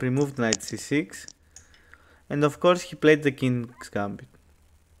 e5. I pre-moved knight c6, and of course he played the King's Gambit.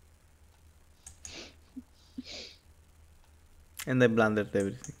 And I blundered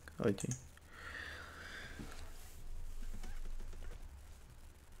everything. Okay.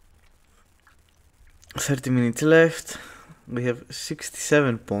 30 minutes left. We have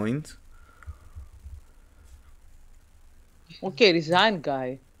 67 points. Okay, resign,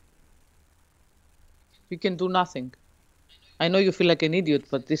 guy. You can do nothing. I know you feel like an idiot,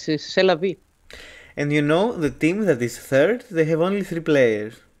 but this is c'est la vie. And you know, the team that is third, they have only 3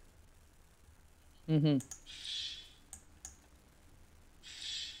 players. Mm-hmm.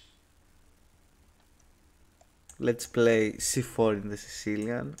 Let's play c4 in the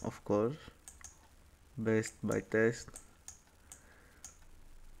Sicilian, of course. Best by test.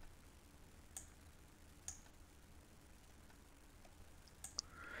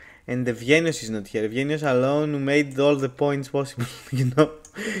 And the Eugenius is not here. Eugenius alone made all the points possible, you know.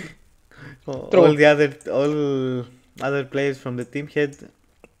 All other players from the team had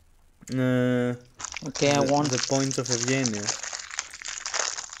Okay, I won. the points of Eugenius.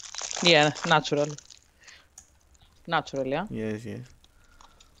 Yeah, natural. Natural, yeah. Yes, yes.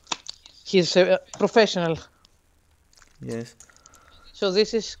 He's a professional. Yes. So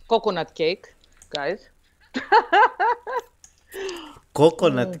this is coconut cake, guys.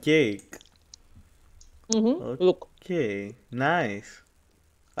 Coconut cake. Mm-hmm. Look. Okay, nice.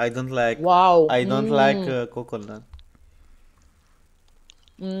 I don't like. Wow. I don't like coconut.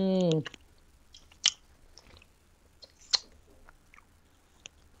 Mm.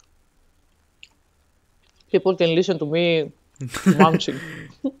 People can listen to me munching.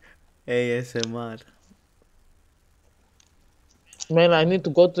 ASMR. Man, I need to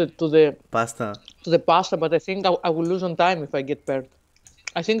go to the Pasta. pasta, but I think I will lose on time if I get paired.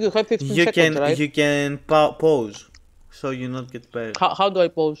 I think you have 15 You seconds, can right? you can pause, so you not get paired. How do I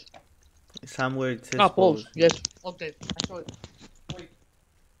pause? Somewhere it says Pause. pause. Yes. Okay. I saw it. Wait.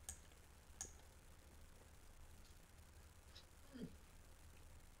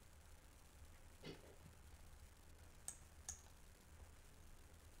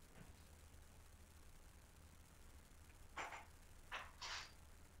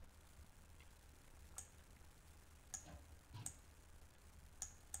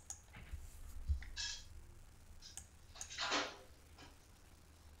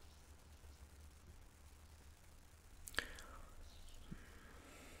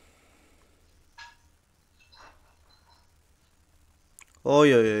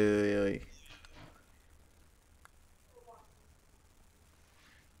 Oi, oi, oi, oi, oi.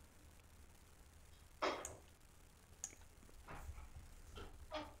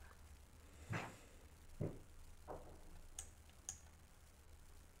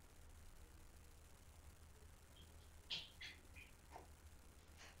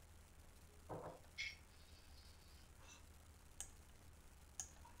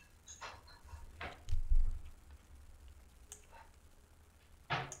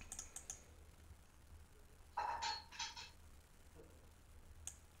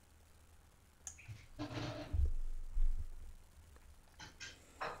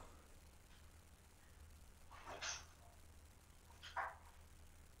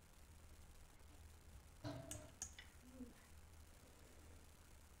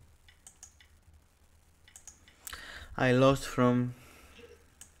 I lost from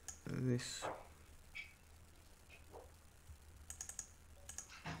this.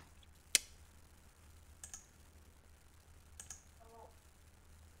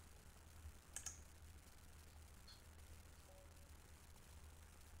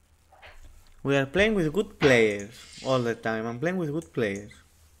 We are playing with good players all the time. I'm playing with good players.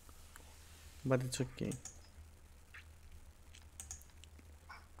 But it's okay.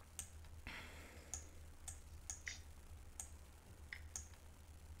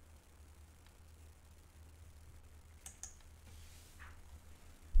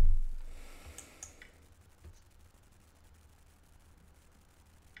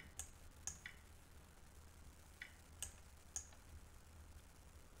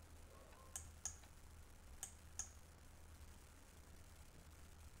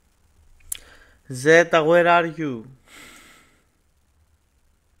 Zeta, where are you?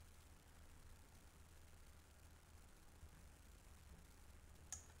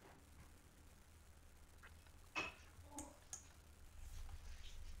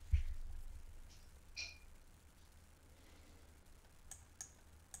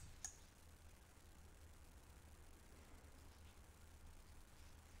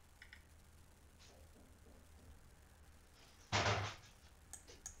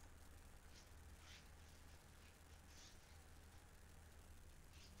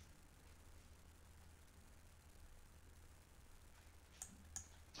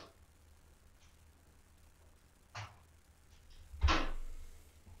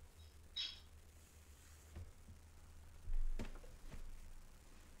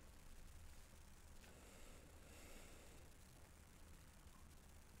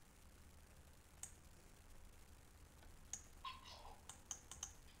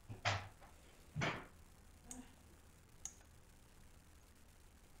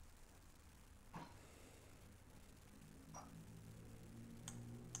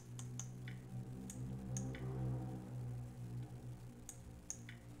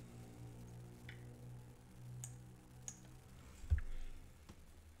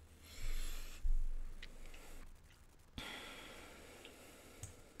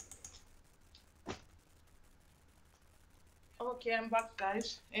 Okay, I'm back,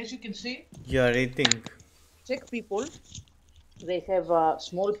 guys. As you can see, You are eating. Czech people, they have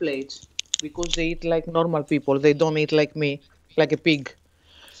small plates because they eat like normal people. They don't eat like me, like a pig.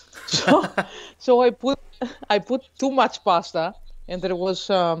 So, so I put too much pasta, and there was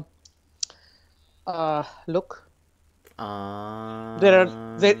look, there are there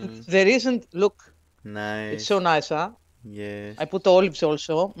Ah, there isn't look. It's so nice. nice, huh? Yes. I put olives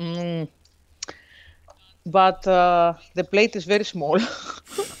also. But the plate is very small.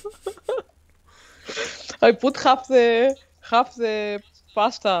 I put half the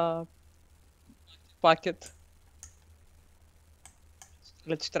pasta packet.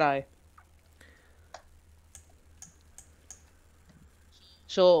 Let's try.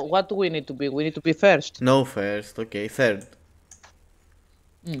 So what do we need to be? We need to be first. No first, okay, third.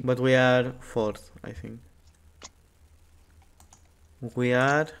 Mm. But we are fourth, I think. We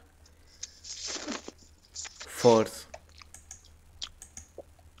are fourth.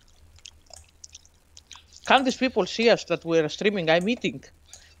 Can these people see us that we're streaming? I'm eating.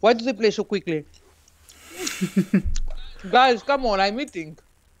 Why do they play so quickly? Guys, come on, I'm eating.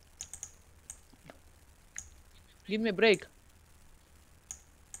 Give me a break.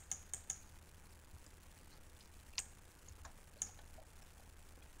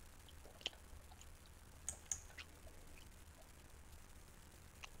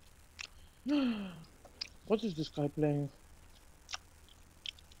 What is this guy playing?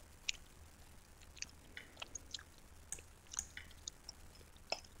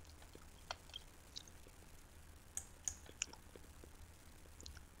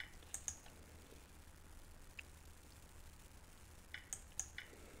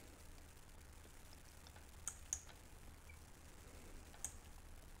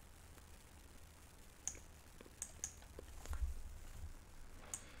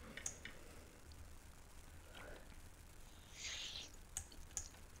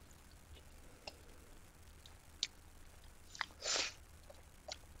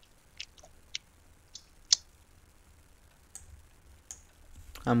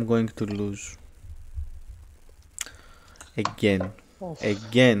 I'm going to lose. Again. Oh.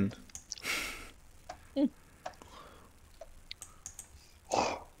 Again.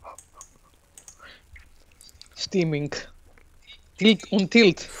 Steaming. Tilt on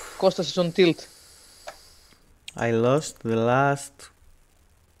tilt. Costas is on tilt. I lost the last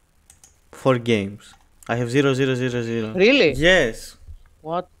 4 games. I have 0-0-0-0. Really? Yes.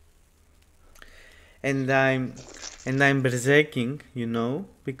 What? And I'm berserking,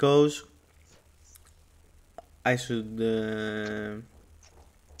 because I should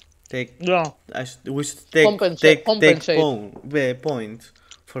take. Yeah. We should take Compensate. points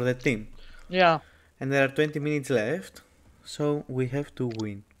for the team. Yeah. And there are 20 minutes left, so we have to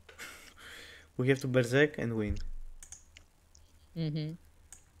win. We have to berserk and win. Mm-hmm.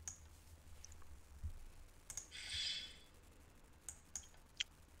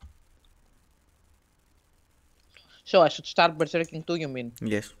 So I should start berserking too, you mean?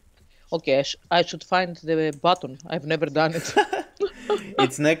 Yes. Okay, I should find the button. I've never done it.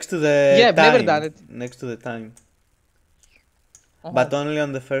 It's next to the Yeah, I've time. never done it. Next to the time. Uh-huh. But only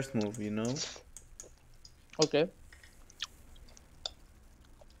on the first move, Okay.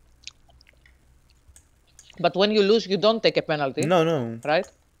 But when you lose, you don't take a penalty, No. right?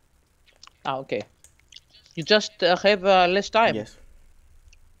 Ah, okay. You just have less time. Yes.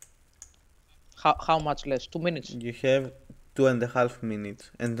 How much less? 2 minutes. You have 2.5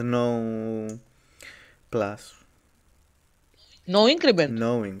 minutes and no plus. No increment.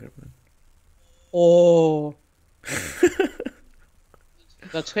 No increment. Oh.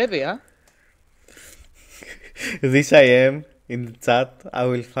 That's heavy, huh? This I am in the chat. I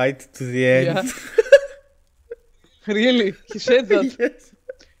will fight to the end. Yeah. Really? He said that. Yes.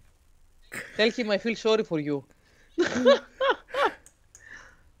 Tell him I feel sorry for you.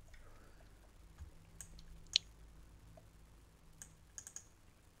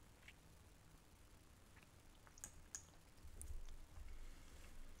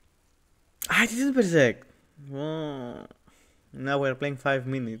 I didn't berserk. Oh. Now we're playing 5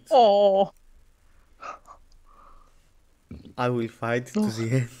 minutes. Oh. I will fight to the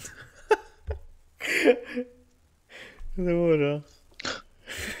end. Δεν μπορώ.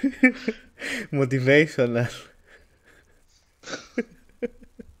 Motivational.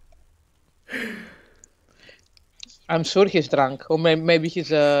 I'm sure he's drunk, or maybe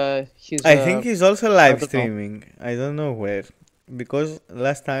he's. I think he's also live don't know. streaming. I don't know where, because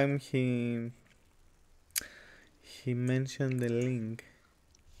last time he mentioned the link.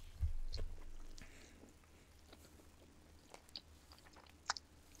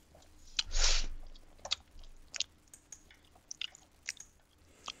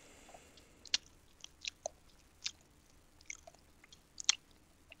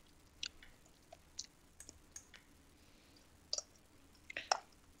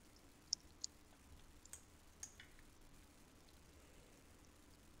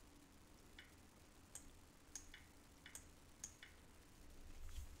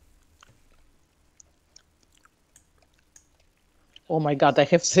 Oh my god, I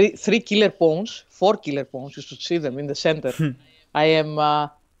have three killer pawns, 4 killer pawns. You should see them in the center. I am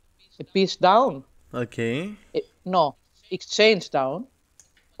a piece down. Okay. No, exchange down.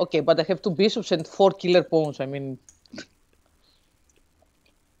 Okay, but I have 2 bishops and 4 killer pawns. I mean,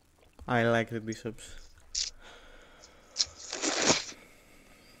 I like the bishops.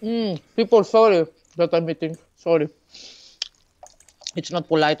 people, sorry that I'm eating. Sorry. It's not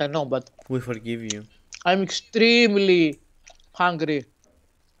polite, I know, but We forgive you. I'm extremely hungry.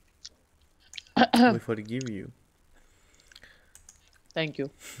 We forgive you. Thank you.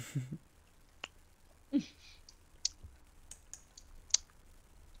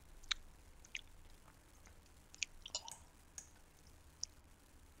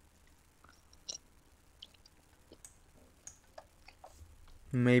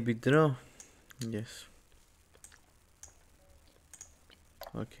 Maybe draw. Yes.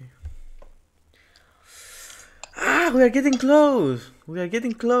 Okay. Ah, we are getting close. We are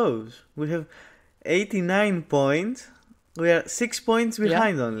getting close. We have 89 points. We are 6 points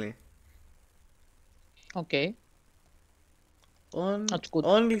behind only. Okay. That's good.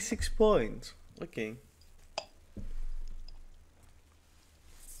 Only 6 points. Okay.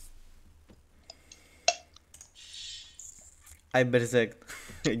 I berserked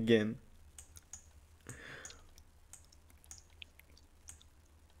again.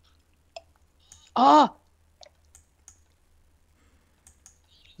 Ah!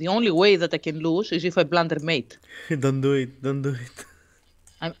 The only way that I can lose is if I blunder mate. Don't do it. Don't do it.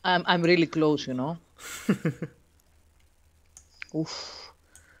 I'm really close, you know. Oof.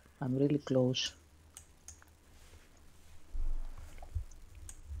 I'm really close.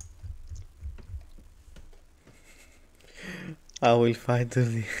 I will fight to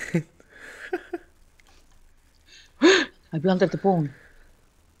the end. I blundered the pawn.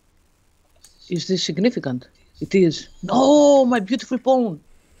 Is this significant? It is. No, my beautiful pawn.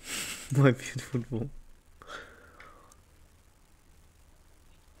 My beautiful pawn.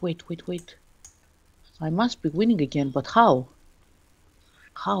 Wait. I must be winning again, but how?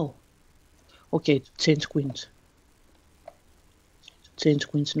 How? Okay, change queens. Change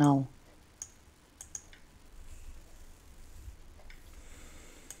queens now.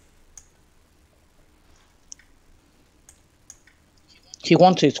 He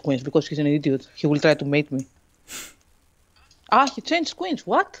won't change queens because he's an idiot. He will try to mate me. He changed queens.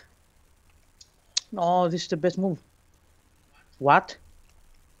 What? No, this is the best move. What?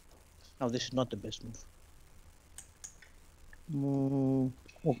 No, this is not the best move.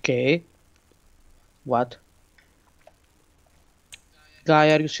 Okay. What?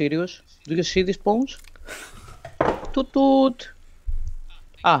 Guy, are you serious? Do you see these pawns? Toot toot.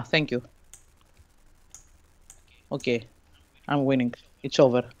 Thank you. Okay. I'm winning. It's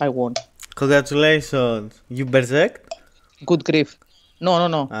over. I won. Congratulations. You berserked? Good grief.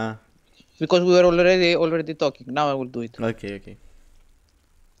 No. Ah. Because we were already talking. Now I will do it. Okay.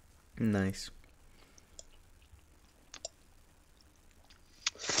 Nice.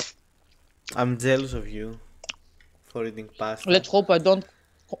 I'm jealous of you for eating pasta. Let's hope I don't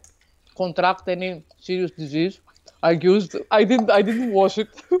contract any serious disease. I didn't wash it.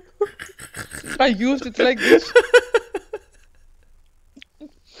 I used it like this.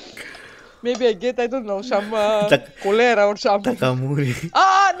 Maybe I get, I don't know, some cholera or something. Takamuri.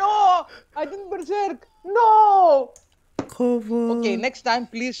 No! I didn't berserk. No! Come on. Okay, next time,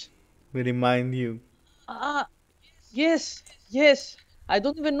 please. We remind you. Yes. I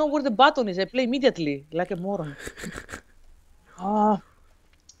don't even know where the button is. I play immediately, like a moron.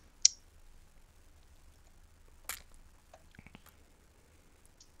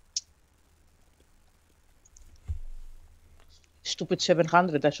 Stupid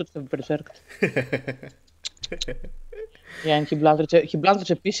 700. I should have berserked. Yeah, and he blundered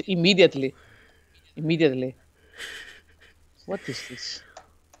a piece immediately. What is this?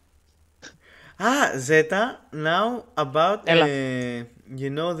 Zeta, now about you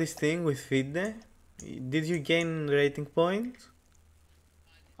know this thing with FIDE? Did you gain rating points?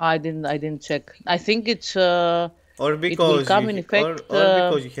 I didn't check. I think it's or because it will come in effect, or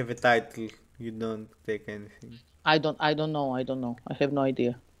because you have a title, you don't take anything. I don't know. I have no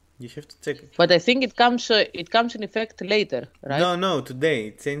idea. You have to check it. But I think it comes in effect later, right? No, today.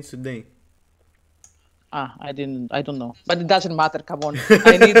 It changed today. I don't know. But it doesn't matter, come on.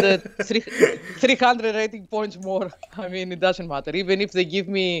 I need 300 rating points more. I mean, it doesn't matter. Even if they give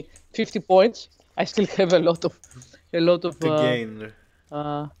me 50 points, I still have a lot of to gain.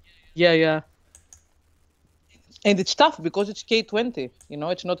 Yeah. And it's tough because it's K20, you know,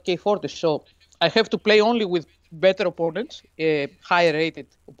 it's not K40. So I have to play only with better opponents, higher rated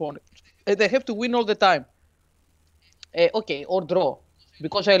opponents. And I have to win all the time. Okay, or draw.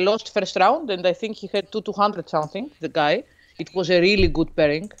 Because I lost first round and I think he had 200 something, the guy. It was a really good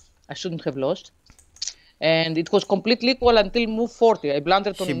pairing. I shouldn't have lost. And it was completely equal until move 40. I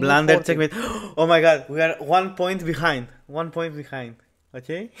blundered He on move blundered 40. checkmate. Oh my god, we are 1 point behind. 1 point behind.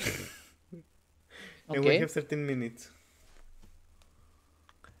 Okay? And we Okay. have 13 minutes.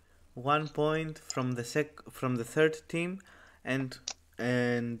 1 point from the third team and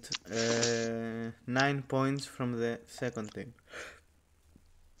 9 points from the second team.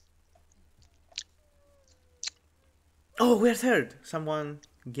 Oh, we are third. Someone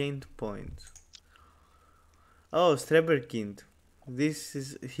gained points. Oh, Streberkind.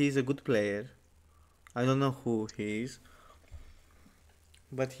 He's a good player. I don't know who he is,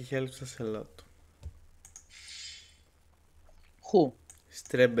 but he helps us a lot. Who?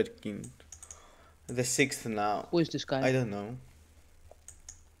 Streberkind. The sixth now. Who is this guy? I don't know.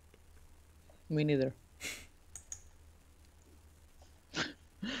 Me neither.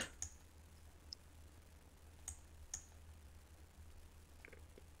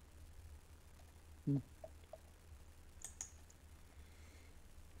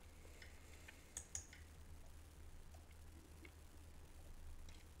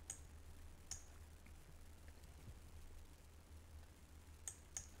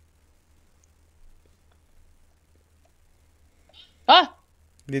 Ah!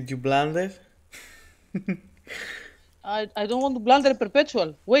 Did you blunder? I don't want to blunder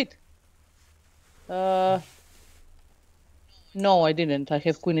perpetual. Wait. No, I didn't. I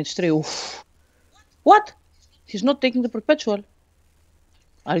have queen h3. Oof. What? He's not taking the perpetual.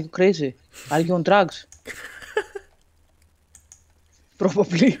 Are you crazy? Are you on drugs?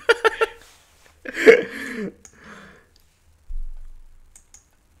 Probably.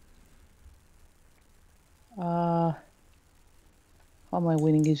 How am I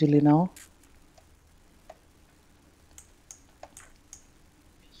winning easily now?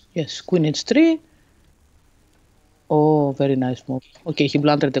 Yes, queen h3. Oh, very nice move. Okay, he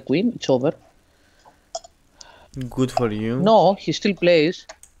blundered the queen. It's over. Good for you. No, he still plays.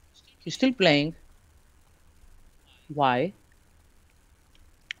 He's still playing. Why?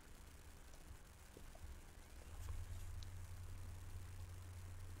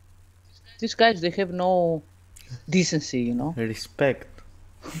 These guys, they have no decency, you know? Respect.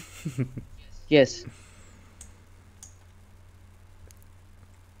 Yes.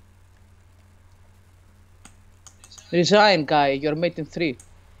 Resign, guy. You're mate in 3.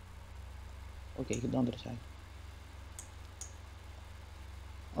 Okay, you don't resign.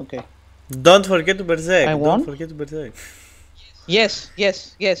 Okay. Don't forget to berserk. I Don't won? forget to berserk. Yes,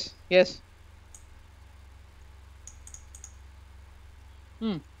 yes, yes, yes.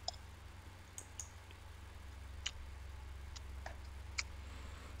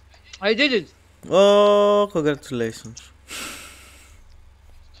 I did it. Oh, congratulations.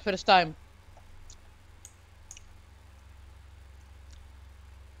 First time.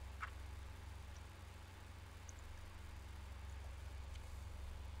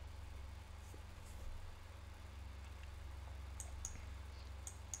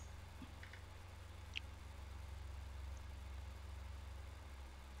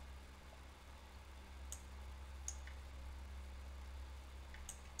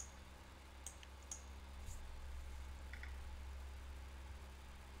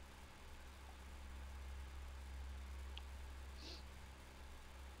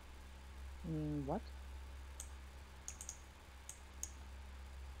 What?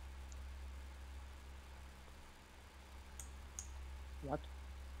 What?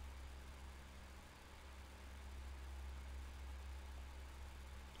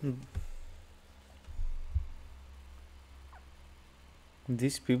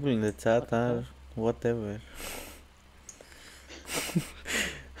 These people in the chat are whatever.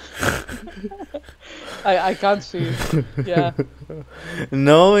 I can't see it. Yeah.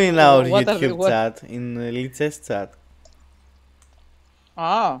 No, in our What are YouTube what? chat, in Litz's chat.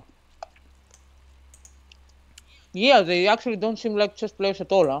 Ah. Yeah, they actually don't seem like chess players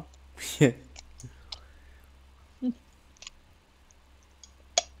at all, huh? Yeah.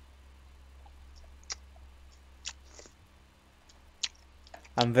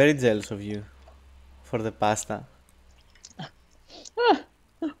 I'm very jealous of you for the pasta.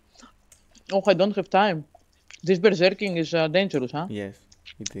 Oh, I don't have time. This berserking is dangerous, huh? Yes,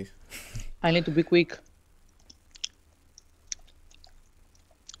 it is. I need to be quick.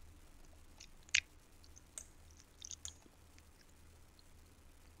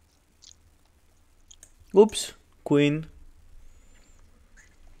 Oops, queen.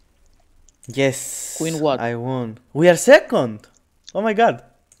 Yes. Queen what? I won. We are second. Oh my god.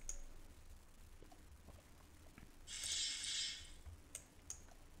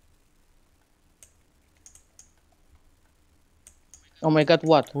 Oh my god,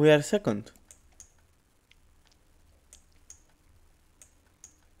 what? We are second.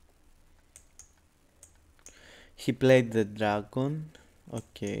 He played the dragon.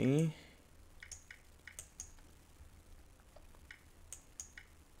 Okay.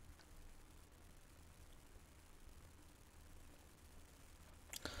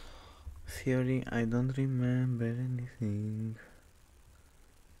 Theory, I don't remember anything.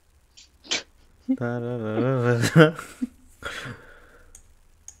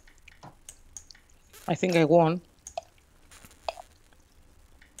 I think I won.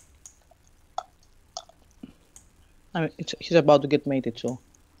 I mean, he's about to get mated, so.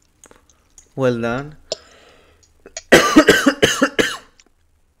 Well done.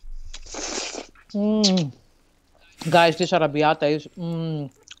 Guys, this arrabbiata is.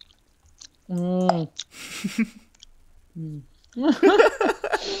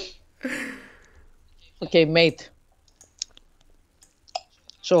 Okay, mate.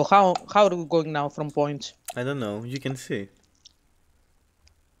 So how are we going now from points? I don't know. You can see.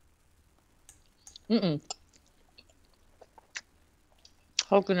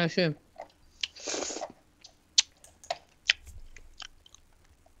 How can I see?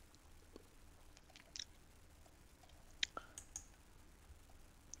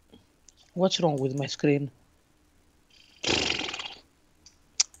 What's wrong with my screen?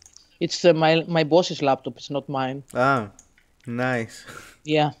 It's my boss's laptop. It's not mine. Ah, nice.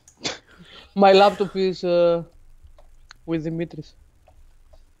 Yeah, my laptop is with Dimitris.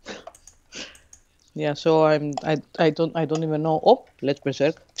 Yeah, so I don't even know. Oh, let's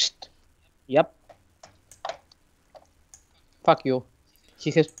berserk. Psst. Yep. Fuck you.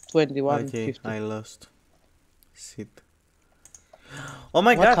 He has 21. Okay, 50. I lost. Sit. Oh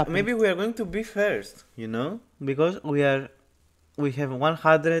my What god, happened? maybe we are going to be first, you know? Because we have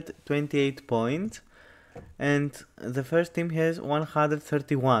 128 points and the first team has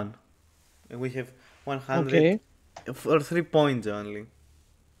 131. And we have 100 Okay. for 3 points only.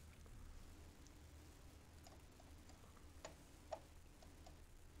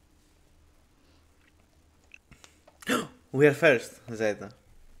 We are first, Zeta.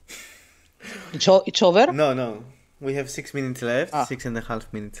 It's over? No. We have 6 minutes left,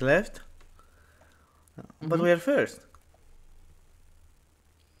 6.5 minutes left. But we are first.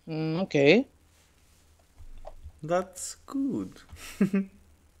 Okay. That's good.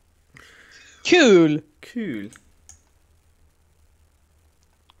 Cool. Cool.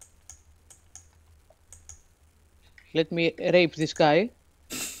 Let me rape this guy.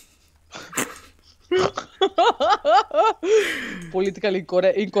 Politically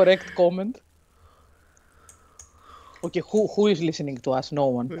incorrect comment. Okay, who is listening to us? No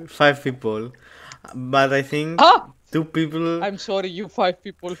one. 5 people. But I think Ah! 2 people. I'm sorry, you 5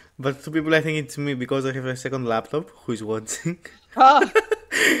 people. But 2 people, I think it's me because I have a second laptop who is watching. Ah!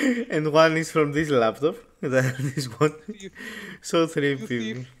 And one is from this laptop that is watching. Thief. So 3 You people.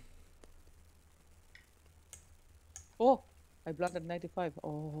 thief. Oh, I blundered 95.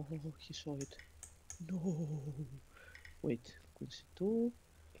 Oh, he saw it. No. Wait, Queen C2.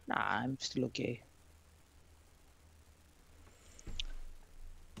 Nah, I'm still okay.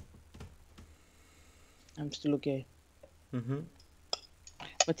 I'm still okay.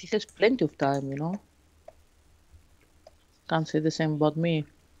 But he has plenty of time, you know? Can't say the same about me.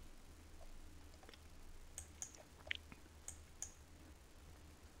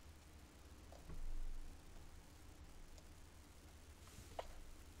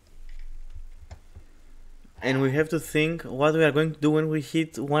 And we have to think what we are going to do when we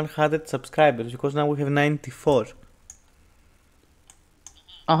hit 100 subscribers because now we have 94.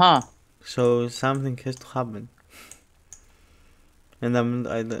 So something has to happen. And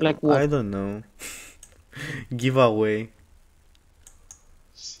Like what? I don't know. Giveaway.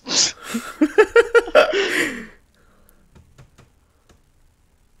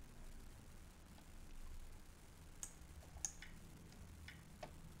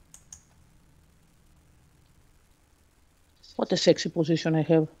 What a sexy position I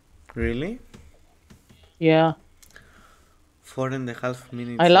have. Really? Yeah. 4.5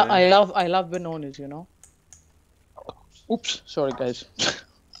 minutes. I love Benonis, you know. Oops, sorry guys.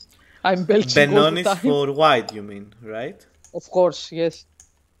 I'm belching all the Benonis time. for white, you mean, right? Of course, yes.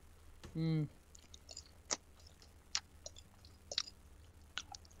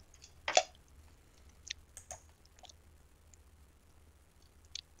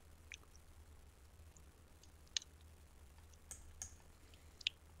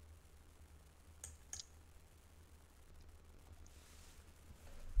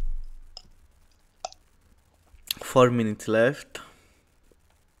 4 minutes left.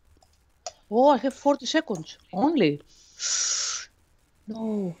 Oh, I have 40 seconds only.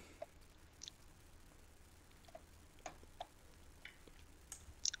 No.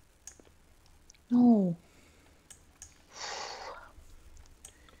 No.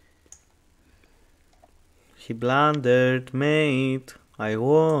 He blundered, mate. I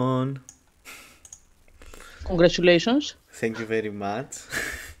won. Congratulations. Thank you very much.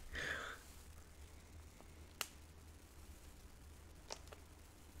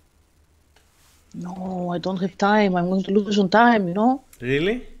 No, I don't have time. I'm going to lose on time, you know?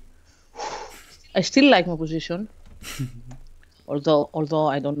 Really? I still like my position. Although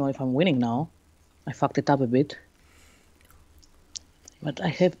I don't know if I'm winning now. I fucked it up a bit. But I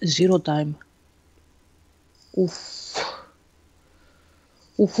have 0 time. Oof.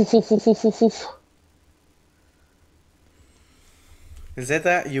 Oof, oof, oof, oof, oof, oof, oof.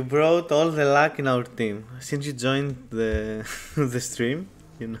 Zeta, you brought all the luck in our team since you joined the the stream,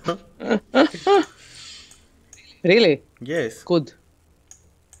 you know? Really? Yes. Good.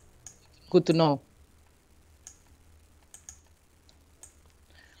 Good to know.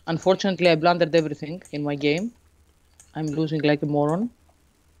 Unfortunately, I blundered everything in my game. I'm losing like a moron.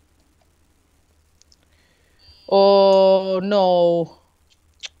 Oh, no.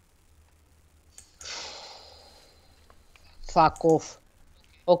 Fuck off.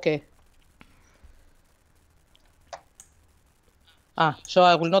 Okay. So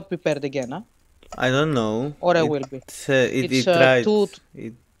I will not be paired again, huh? I don't know. Or I will be. It It's tried. 2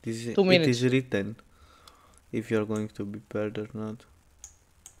 It is 2 it minutes. is written if you're going to be paired or not.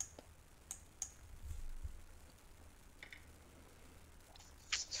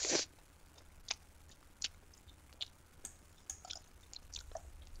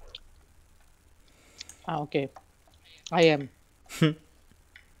 Okay. I am.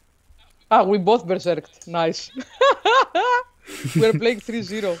 We both berserked. Nice. We're playing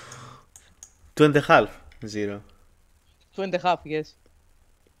 3-0. 2.5. 0. 2.5, yes.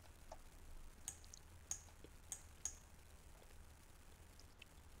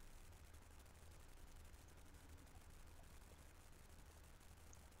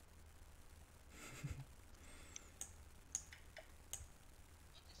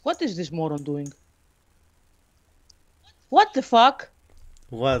 What is this moron doing? What the fuck?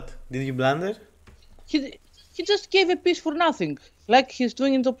 What? Did you blunder? He just gave a piece for nothing. Like he's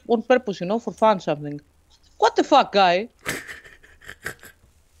doing it on purpose, you know, for fun something. What the fuck, guy?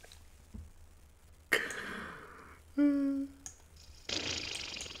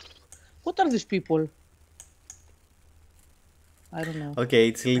 What are these people? I don't know. Okay,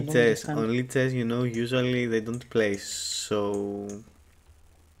 it's I lead don't chess. understand. On lead chess, you know, usually they don't play so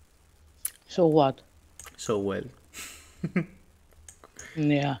So what? well.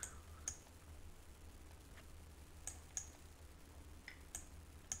 Yeah.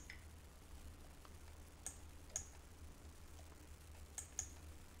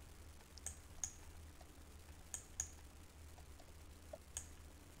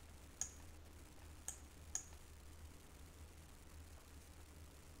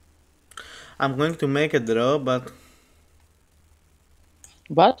 I'm going to make a draw, but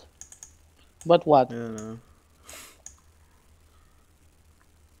But what? I don't know.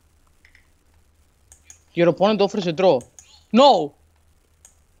 Your opponent offers a draw. No!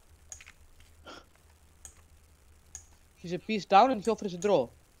 He's a piece down and he offers a draw.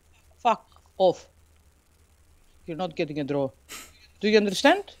 Fuck off. You're not getting a draw. Do you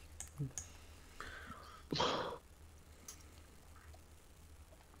understand?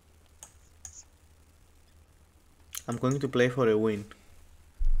 I'm going to play for a win.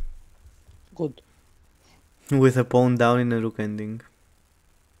 Good. With a pawn down in a rook ending.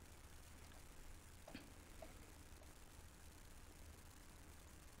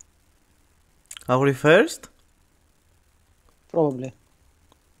 Are we first? Probably.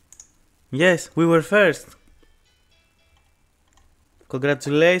 Yes, we were first.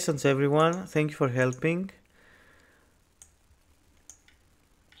 Congratulations everyone, thank you for helping.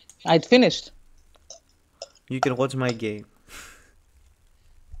 I'd finished. You can watch my game.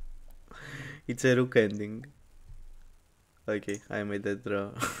 It's a rook ending. Okay, I made a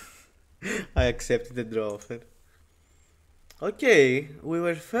draw. I accepted the draw offer. Okay, we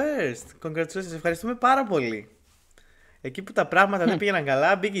were first. Congratulations, ευχαριστούμε πάρα πολύ. Εκεί που τα πράγματα δεν πήγαιναν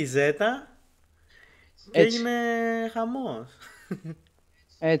καλά, μπήκε η Ζέτα και Έτσι. έγινε χαμός.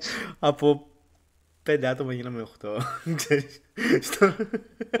 Έτσι. Από 5 άτομα γίναμε 8. Ξέρεις.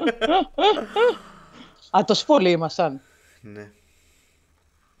 Τόσο πολλοί ήμασταν. Ναι.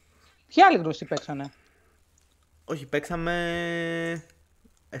 Ποιοι άλλοι γνωστοί παίξανε? Όχι, παίξαμε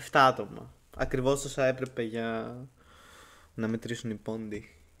 7 άτομα. Ακριβώς όσα έπρεπε για να μετρήσουν οι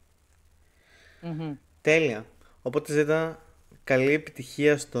πόντοι. Τέλεια. Οπότε Ζέτα, καλή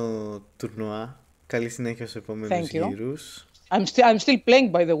επιτυχία στο τουρνουά. Καλή συνέχεια στους επόμενους Thank you. γύρους. I'm still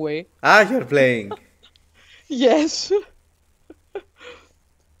playing, by the way. Ah, you're playing. Yes.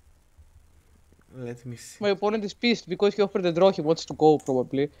 Let me see. My opponent is pissed because he offered a draw. He wants to go,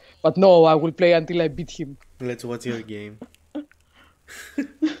 probably. But no, I will play until I beat him. Let's watch your game.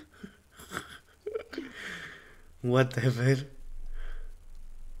 Whatever.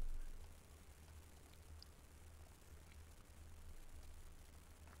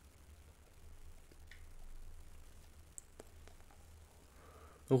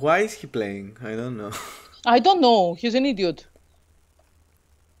 Why is he playing? I don't know. I don't know. He's an idiot.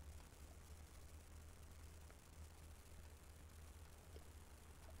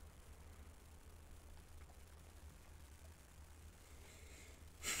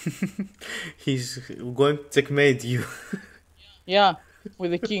 He's going to checkmate you. Yeah,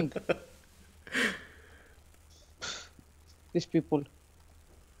 with the king. These people.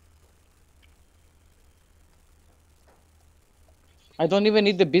 I don't even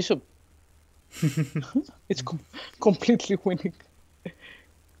need the bishop. It's completely winning.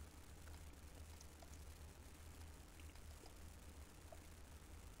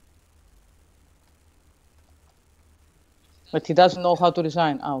 But he doesn't know how to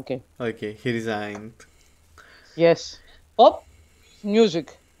resign. Ah, okay. Okay, he resigned. Yes. Oh,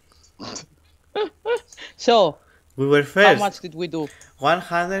 music. So, We were how first. much did we do?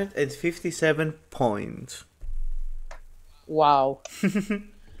 157 points. Wow.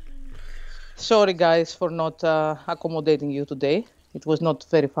 Sorry, guys, for not accommodating you today. It was not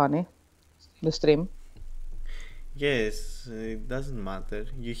very funny, the stream. Yes, it doesn't matter.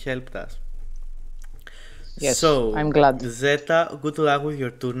 You helped us. Yes, So, I'm glad. Zeta, good luck with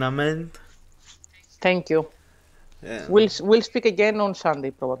your tournament. Thank you. Yeah. We'll speak again on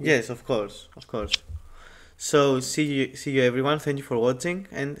Sunday, probably. Yes, of course, of course. So, see you everyone. Thank you for watching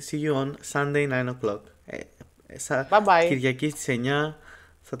and see you on Sunday 9 o'clock. Bye bye. Κυριακή στις 9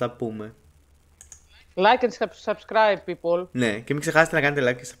 θα τα πούμε. Like and subscribe, people. Ναι, και μην ξεχάσετε να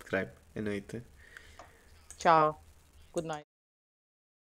κάνετε like και subscribe. Εννοείται. Ciao. Good night.